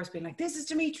with Dolores being like, this is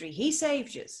Dimitri. He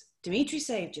saved us. Dimitri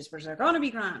saved us. We're going to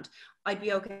be grand. I'd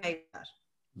be okay with that.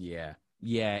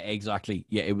 Yeah, exactly.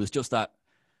 Yeah, it was just that,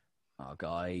 oh,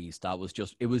 guys,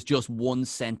 it was just one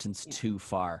sentence too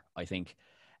far, I think.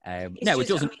 It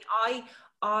doesn't.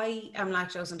 I am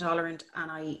lactose intolerant,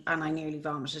 and I nearly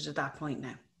vomited at that point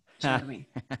now. Do you know what I mean?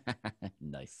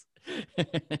 Nice.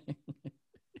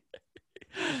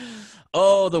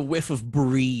 Oh, the whiff of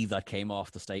brie that came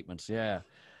off the statement. Yeah.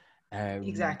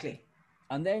 Exactly.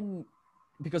 And then,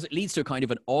 because it leads to a kind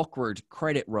of an awkward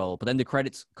credit roll, but then the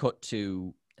credits cut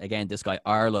to, again, this guy,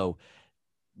 Arlo,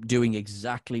 doing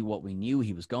exactly what we knew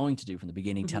he was going to do from the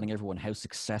beginning, telling everyone how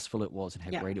successful it was and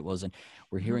how great it was. And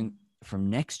we're hearing from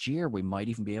next year, we might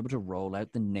even be able to roll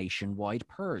out the nationwide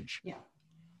purge. Yeah.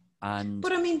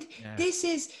 But I mean, this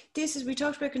is, we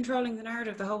talked about controlling the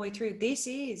narrative the whole way through. This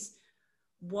is,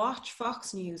 watch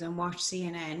Fox News and watch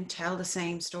CNN tell the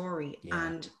same story.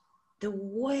 And the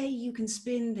way you can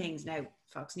spin things, now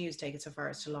Fox News take it so far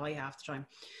as to lie half the time,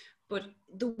 but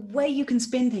the way you can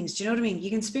spin things, do you know what I mean?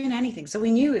 You can spin anything. So we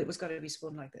knew it was going to be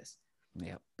spun like this.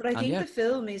 Yeah. But I think the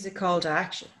film is a call to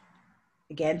action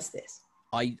against this.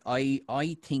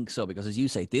 I think so, because as you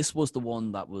say, this was the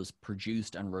one that was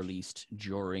produced and released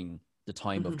during the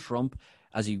time of Trump.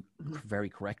 As you very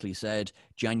correctly said,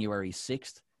 January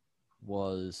 6th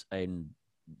was a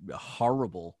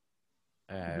horrible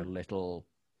little...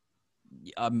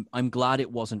 I'm glad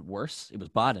it wasn't worse. It was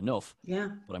bad enough. Yeah.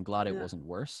 But I'm glad it wasn't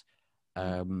worse.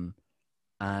 And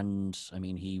I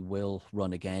mean, he will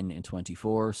run again in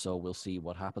 24, so we'll see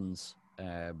what happens.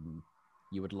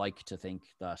 You would like to think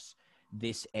that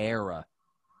this era,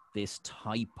 this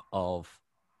type of...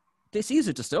 This is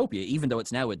a dystopia, even though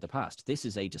it's now in the past. This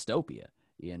is a dystopia,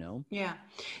 you know? Yeah.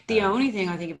 The only thing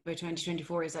I think about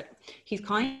 2024 is that he's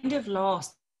kind of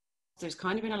lost. There's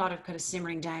kind of been a lot of kind of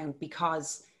simmering down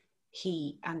because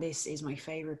and this is my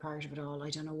favorite part of it all, I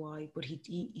don't know why, but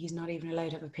he's not even allowed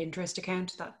to have a Pinterest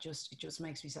account. It just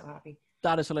makes me so happy.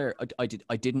 That is hilarious.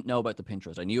 I didn't know about the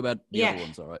Pinterest. I knew about the other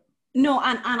ones, all right. No,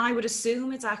 and I would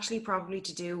assume it's actually probably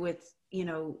to do with,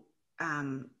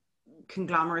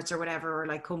 conglomerates or whatever, or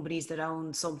like companies that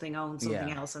own something else,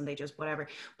 and they just whatever.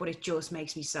 But it just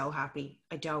makes me so happy.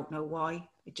 I don't know why.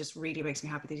 It just really makes me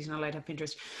happy that he's not allowed to have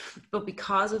Pinterest. But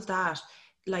because of that,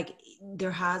 like,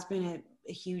 there has been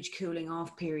a huge cooling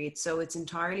off period. So it's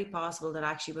entirely possible that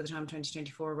actually by the time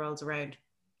 2024 rolls around,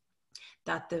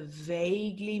 that the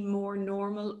vaguely more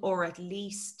normal, or at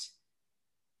least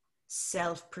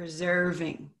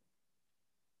self-preserving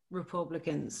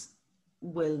Republicans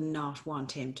will not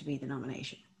want him to be the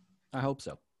nomination. I hope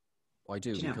so. I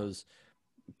do, Do you know? because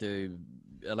the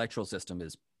electoral system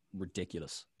is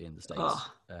ridiculous in the States.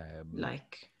 Oh,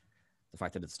 like, The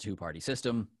fact that it's a two-party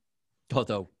system,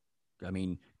 although, I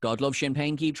mean, God love Sinn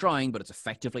Féin keep trying, but it's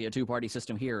effectively a two-party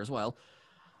system here as well.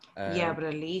 yeah, but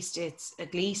at least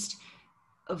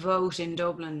a vote in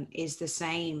Dublin is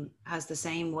has the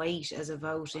same weight as a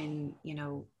vote in,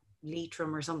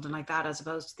 Leitrim or something like that, as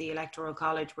opposed to the Electoral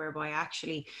College, whereby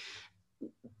actually,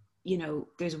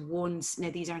 there's one, now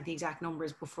these aren't the exact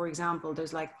numbers, but for example,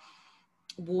 there's like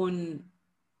one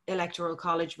Electoral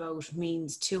College vote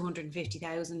means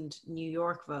 250,000 New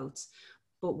York votes,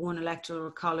 but one Electoral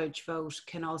College vote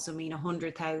can also mean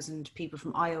 100,000 people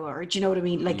from Iowa, or do you know what I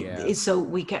mean? Like, Yeah. it's so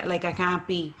we can, like, I can't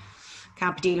be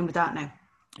dealing with that now.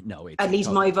 No, it's At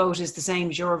least my vote is the same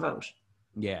as your vote.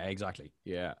 Yeah, exactly.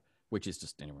 Yeah, which is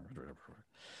just anyway.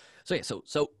 So yeah,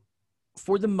 so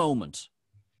for the moment,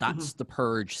 that's the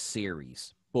Purge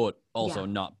series, but also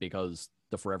not, because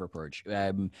the Forever Purge.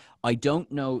 I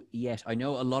don't know yet. I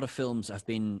know a lot of films have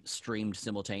been streamed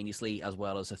simultaneously as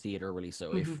well as a theater release.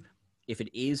 So if it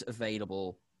is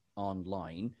available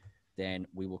online, then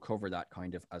we will cover that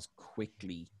kind of as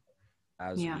quickly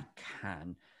as we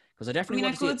can. Because I definitely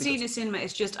want to see it. I could see it in the cinema.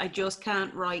 It's just I just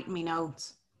can't write me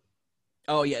notes.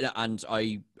 Oh yeah, and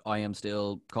I am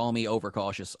still, call me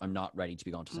overcautious. I'm not ready to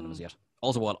be going to cinemas yet.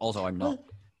 Also I'm not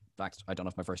vaxxed. I don't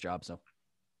have my first job, so.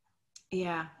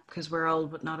 Yeah, because we're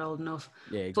old but not old enough.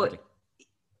 Yeah, exactly. But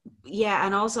yeah,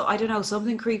 and also I don't know,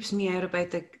 something creeps me out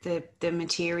about the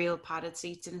material padded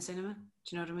seats in a cinema.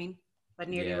 Do you know what I mean? I'd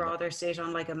nearly rather sit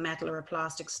on like a metal or a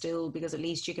plastic stool, because at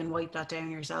least you can wipe that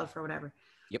down yourself or whatever.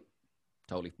 Yep,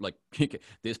 totally. Like,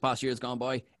 this past year has gone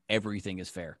by, everything is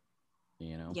fair,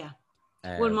 Yeah.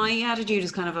 Well, my attitude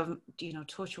is kind of,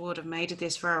 touch wood, I've made it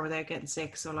this far without getting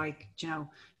sick. So, like,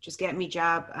 just get me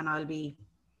jab and I'll be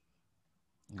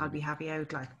happy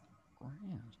out. Like,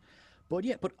 grand. But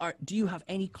yeah, do you have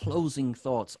any closing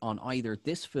thoughts on either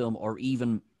this film or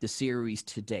even the series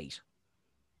to date?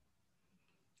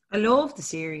 I love the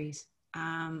series.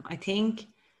 I think,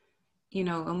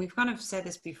 and we've kind of said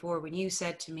this before, when you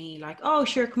said to me, like, oh,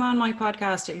 sure, come on my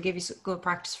podcast, it'll give you good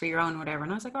practice for your own, whatever.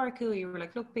 And I was like, all right, cool. You were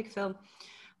like, look, big film.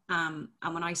 And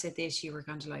when I said this, you were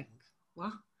kind of like,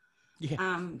 what? Yeah.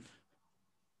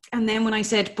 And then when I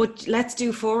said, but let's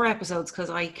do 4 episodes because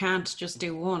I can't just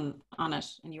do one on it.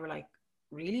 And you were like,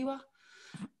 really, what?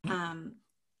 And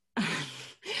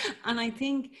I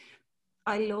think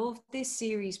I love this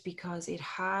series because it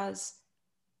has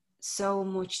so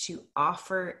much to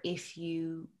offer if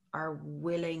you are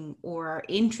willing or are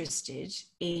interested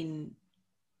in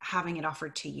having it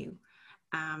offered to you.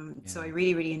 So I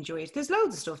really, really enjoy it. There's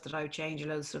loads of stuff that I would change,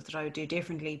 loads of stuff that I would do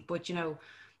differently. But,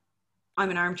 I'm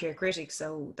an armchair critic,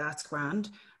 so that's grand.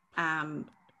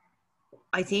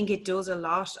 I think it does a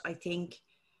lot. I think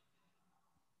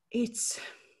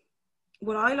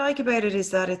what I like about it is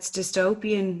that it's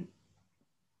dystopian,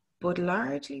 but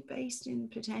largely based in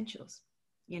potentials.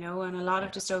 And a lot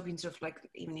of dystopian stuff, like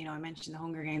even, I mentioned the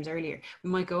Hunger Games earlier. We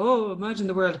might go, oh, imagine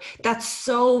the world. That's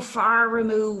so far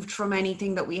removed from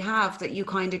anything that we have that you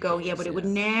kind of go, but it would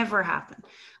never happen.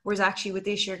 Whereas actually with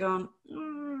this, you're going,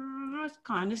 that's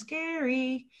kind of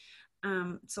scary.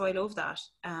 So I love that.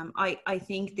 I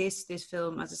think this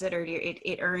film, as I said earlier,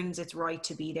 it earns its right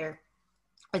to be there.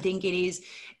 I think it is.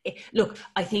 Look,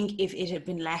 I think if it had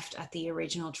been left at the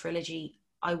original trilogy,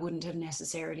 I wouldn't have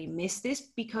necessarily missed this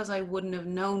because I wouldn't have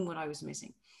known what I was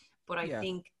missing. But I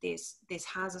think this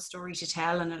has a story to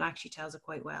tell, and it actually tells it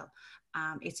quite well.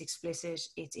 It's explicit,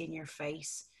 it's in your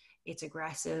face, it's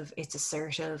aggressive, it's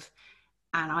assertive.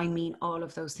 And I mean all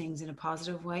of those things in a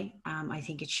positive way. I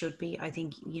think it should be. I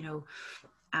think,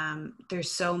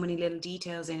 there's so many little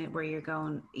details in it where you're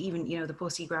going, even, the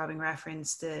pussy grabbing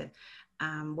reference, the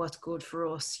what's good for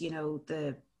us,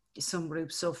 some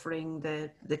group suffering,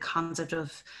 the concept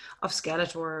of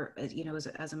Skeletor,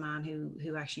 as a man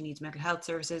who actually needs mental health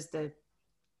services, the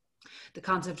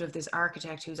concept of this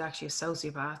architect who's actually a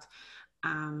sociopath,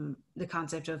 the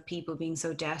concept of people being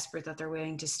so desperate that they're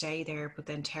willing to stay there, but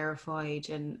then terrified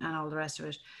and all the rest of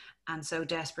it, and so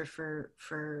desperate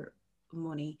for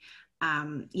money.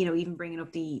 Even bringing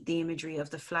up the imagery of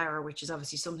the flower, which is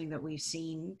obviously something that we've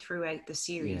seen throughout the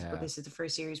series, but this is the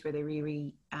first series where they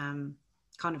really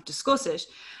kind of discuss it.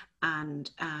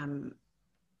 And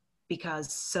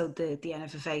because so the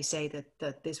NFFA say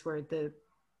that this word, the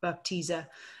baptiza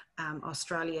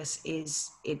australis,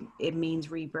 it means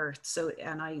rebirth. So,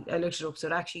 and I looked it up, so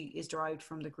it actually is derived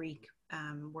from the Greek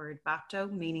word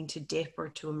bapto, meaning to dip or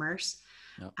to immerse,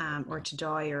 or to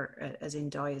dye, or as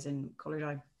in dye as in color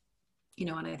dye.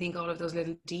 And I think all of those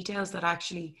little details that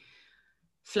actually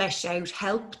fleshed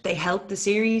out they help the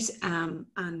series,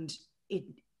 and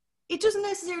it doesn't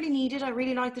necessarily need it. I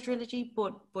really like the trilogy,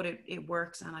 but it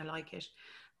works and I like it.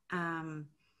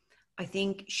 I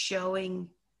think showing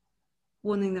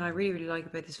one thing that I really, really like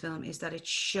about this film is that it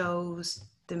shows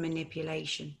the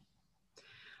manipulation.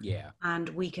 Yeah. And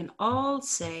we can all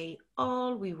say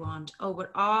all we want. Oh,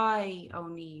 but I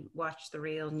only watch the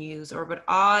real news, or but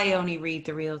I only read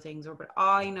the real things, or but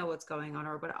I know what's going on,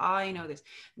 or but I know this.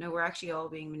 No, we're actually all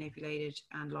being manipulated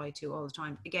and lied to all the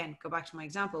time. Again, go back to my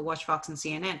example, watch Fox and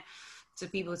CNN. So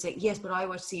people would say, yes, but I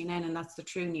watch CNN and that's the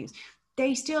true news.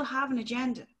 They still have an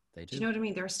agenda. They Do you know what I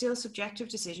mean? There are still subjective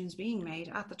decisions being made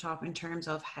at the top in terms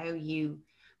of how you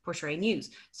portray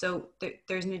news. So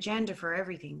there's an agenda for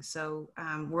everything. So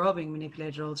we're all being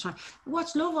manipulated all the time.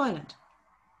 Watch Love Island.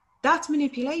 That's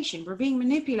manipulation. We're being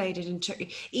manipulated into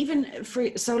even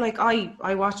for. So like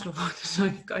I watch Love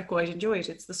Island. I quite enjoy it.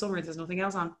 It's the summer. There's nothing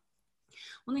else on.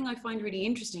 One thing I find really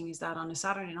interesting is that on a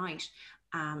Saturday night,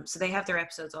 so they have their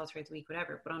episodes all throughout the week,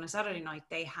 whatever. But on a Saturday night,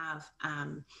 they have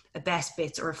a best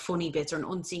bits or a funny bits or an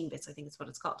unseen bits. I think it's what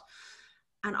it's called.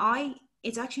 And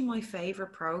it's actually my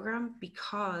favorite program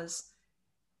because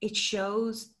it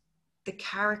shows the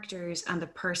characters and the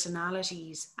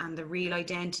personalities and the real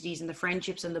identities and the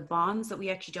friendships and the bonds that we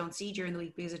actually don't see during the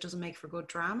week because it doesn't make for good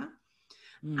drama.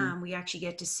 And we actually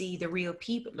get to see the real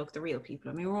people. Look, the real people.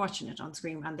 I mean, we're watching it on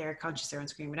screen and they're conscious they're on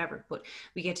screen, whatever, but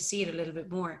we get to see it a little bit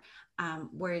more.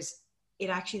 Whereas it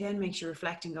actually then makes you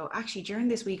reflect and go, actually, during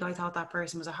this week, I thought that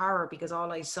person was a horror because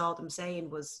all I saw them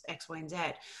saying was X, Y, and Z.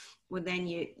 Well, then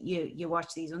you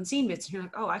watch these unseen bits and you're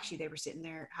like, oh, actually, they were sitting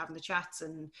there having the chats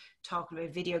and talking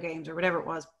about video games or whatever it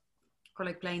was, or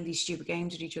like playing these stupid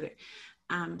games with each other.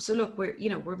 So look,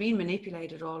 we're being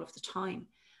manipulated all of the time.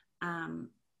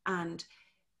 And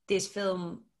this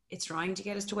film, it's trying to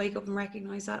get us to wake up and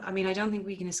recognize that. I mean, I don't think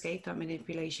we can escape that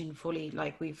manipulation fully.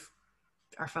 Like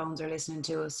our phones are listening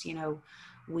to us,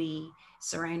 we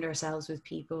surround ourselves with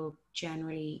people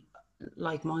generally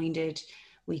like-minded.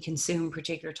 We consume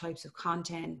particular types of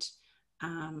content,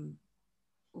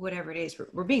 whatever it is,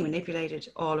 we're being manipulated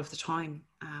all of the time.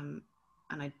 And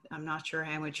I'm not sure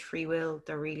how much free will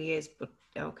there really is, but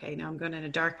okay, now I'm going in a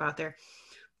dark path there.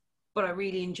 But I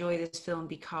really enjoy this film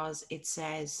because it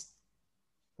says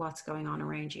what's going on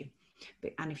around you.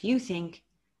 And if you think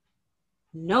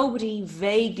nobody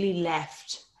vaguely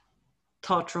left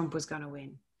thought Trump was going to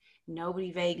win,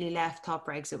 nobody vaguely left thought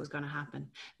Brexit was going to happen,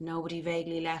 nobody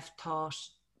vaguely left thought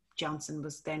Johnson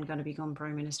was then going to become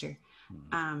Prime Minister.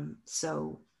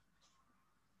 So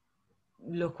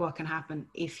look what can happen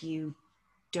if you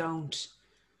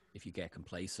get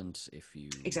complacent,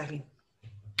 exactly.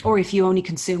 Or if you only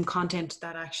consume content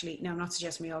that actually, now I'm not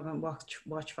suggesting we all go and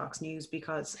watch Fox News,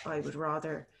 because I would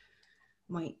rather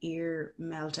my ear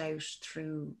melt out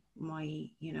through my,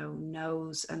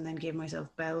 nose and then give myself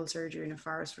bowel surgery in a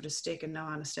forest with a stick and no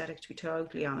anesthetic, to be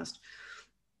totally honest.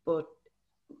 But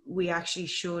we actually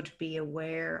should be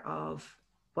aware of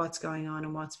what's going on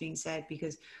and what's being said,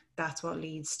 because that's what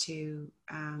leads to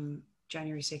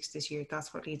January 6th this year.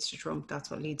 That's what leads to Trump.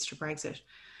 That's what leads to Brexit.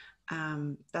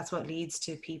 That's what leads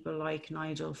to people like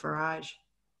Nigel Farage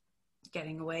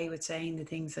getting away with saying the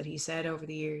things that he said over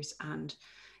the years. And,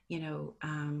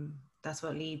 that's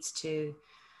what leads to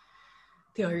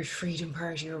the Irish Freedom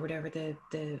Party, or whatever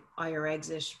the IR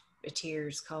exit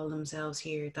tiers call themselves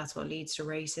here. That's what leads to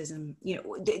racism.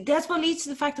 That's what leads to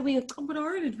the fact that but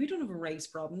Ireland, we don't have a race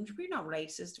problem. We're not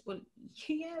racist. Well,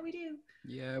 yeah, we do.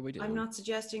 Yeah, we do. I'm not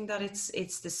suggesting that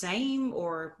it's the same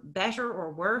or better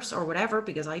or worse or whatever,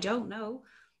 because I don't know.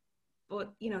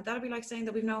 But that'd be like saying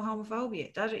that we've no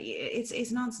homophobia.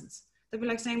 It's nonsense. That'd be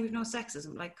like saying we've no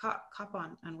sexism. Like, cop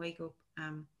on and wake up.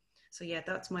 So yeah,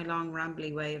 that's my long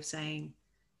rambly way of saying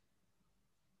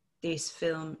this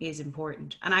film is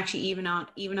important. And actually, even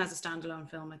as a standalone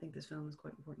film, I think this film is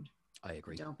quite important. I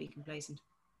agree. Don't be complacent.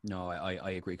 No,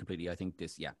 I agree completely. I think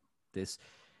this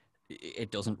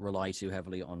it doesn't rely too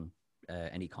heavily on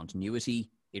any continuity.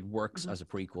 It works as a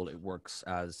prequel. It works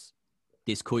as,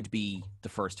 this could be the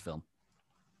first film.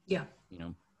 Yeah.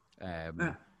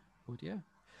 But yeah.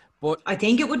 But I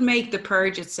think it would make The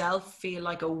Purge itself feel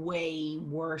like a way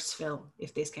worse film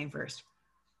if this came first.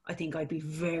 I think I'd be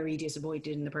very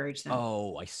disappointed in The Purge then.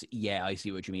 Oh, I see. Yeah, I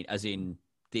see what you mean. As in,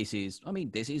 this is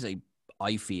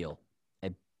I feel,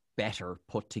 a better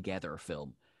put together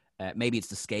film. Maybe it's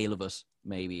the scale of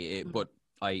it, but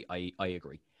I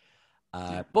agree.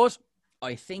 But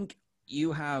I think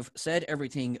you have said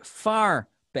everything far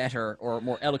better or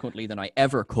more eloquently than I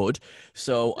ever could.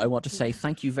 So I want to say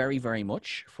thank you very, very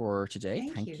much for today.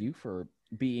 Thank you for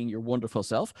being your wonderful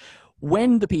self.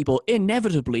 When the people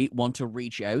inevitably want to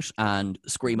reach out and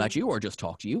scream at you or just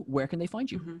talk to you, where can they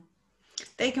find you? Mm-hmm.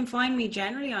 They can find me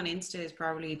generally on Insta, is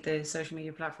probably the social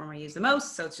media platform I use the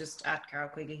most. So it's just at Carole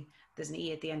Quigley. There's an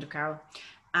E at the end of Carole.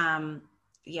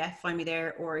 Yeah, find me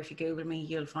there. Or if you Google me,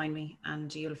 you'll find me.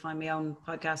 And you'll find my own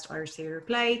podcast, Irish Theatre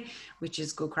Play, which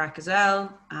is good crack as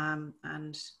well.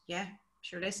 And yeah,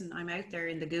 sure, listen, I'm out there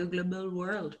in the Googleable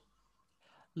world.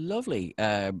 Lovely.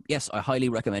 Yes, I highly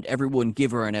recommend everyone give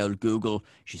her an old Google.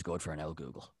 She's good for an old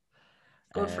Google.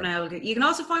 Good for now. You can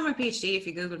also find my PhD if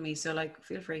you Google me. So like,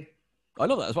 feel free. I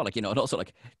love that as well. Like, you know, and also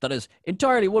like that is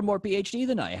entirely one more PhD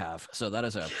than I have. So that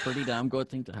is a pretty damn good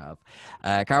thing to have.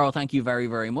 Carole, thank you very,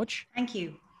 very much. Thank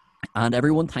you. And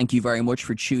everyone, thank you very much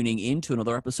for tuning in to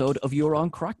another episode of You're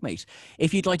On Crackmate.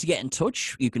 If you'd like to get in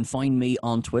touch, you can find me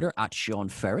on Twitter at Sean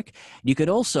Ferrick. You could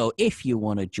also, if you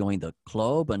want to join the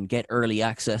club and get early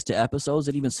access to episodes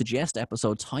and even suggest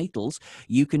episode titles,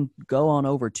 you can go on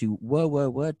over to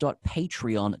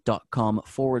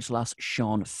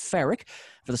patreon.com/Sean Ferrick.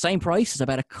 For the same price, it's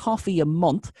about a coffee a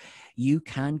month. You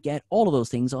can get all of those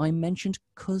things I mentioned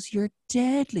because you're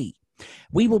deadly.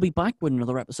 We will be back with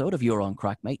another episode of You're On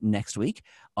Crackmate next week.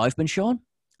 I've been Sean,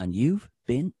 and you've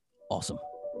been awesome.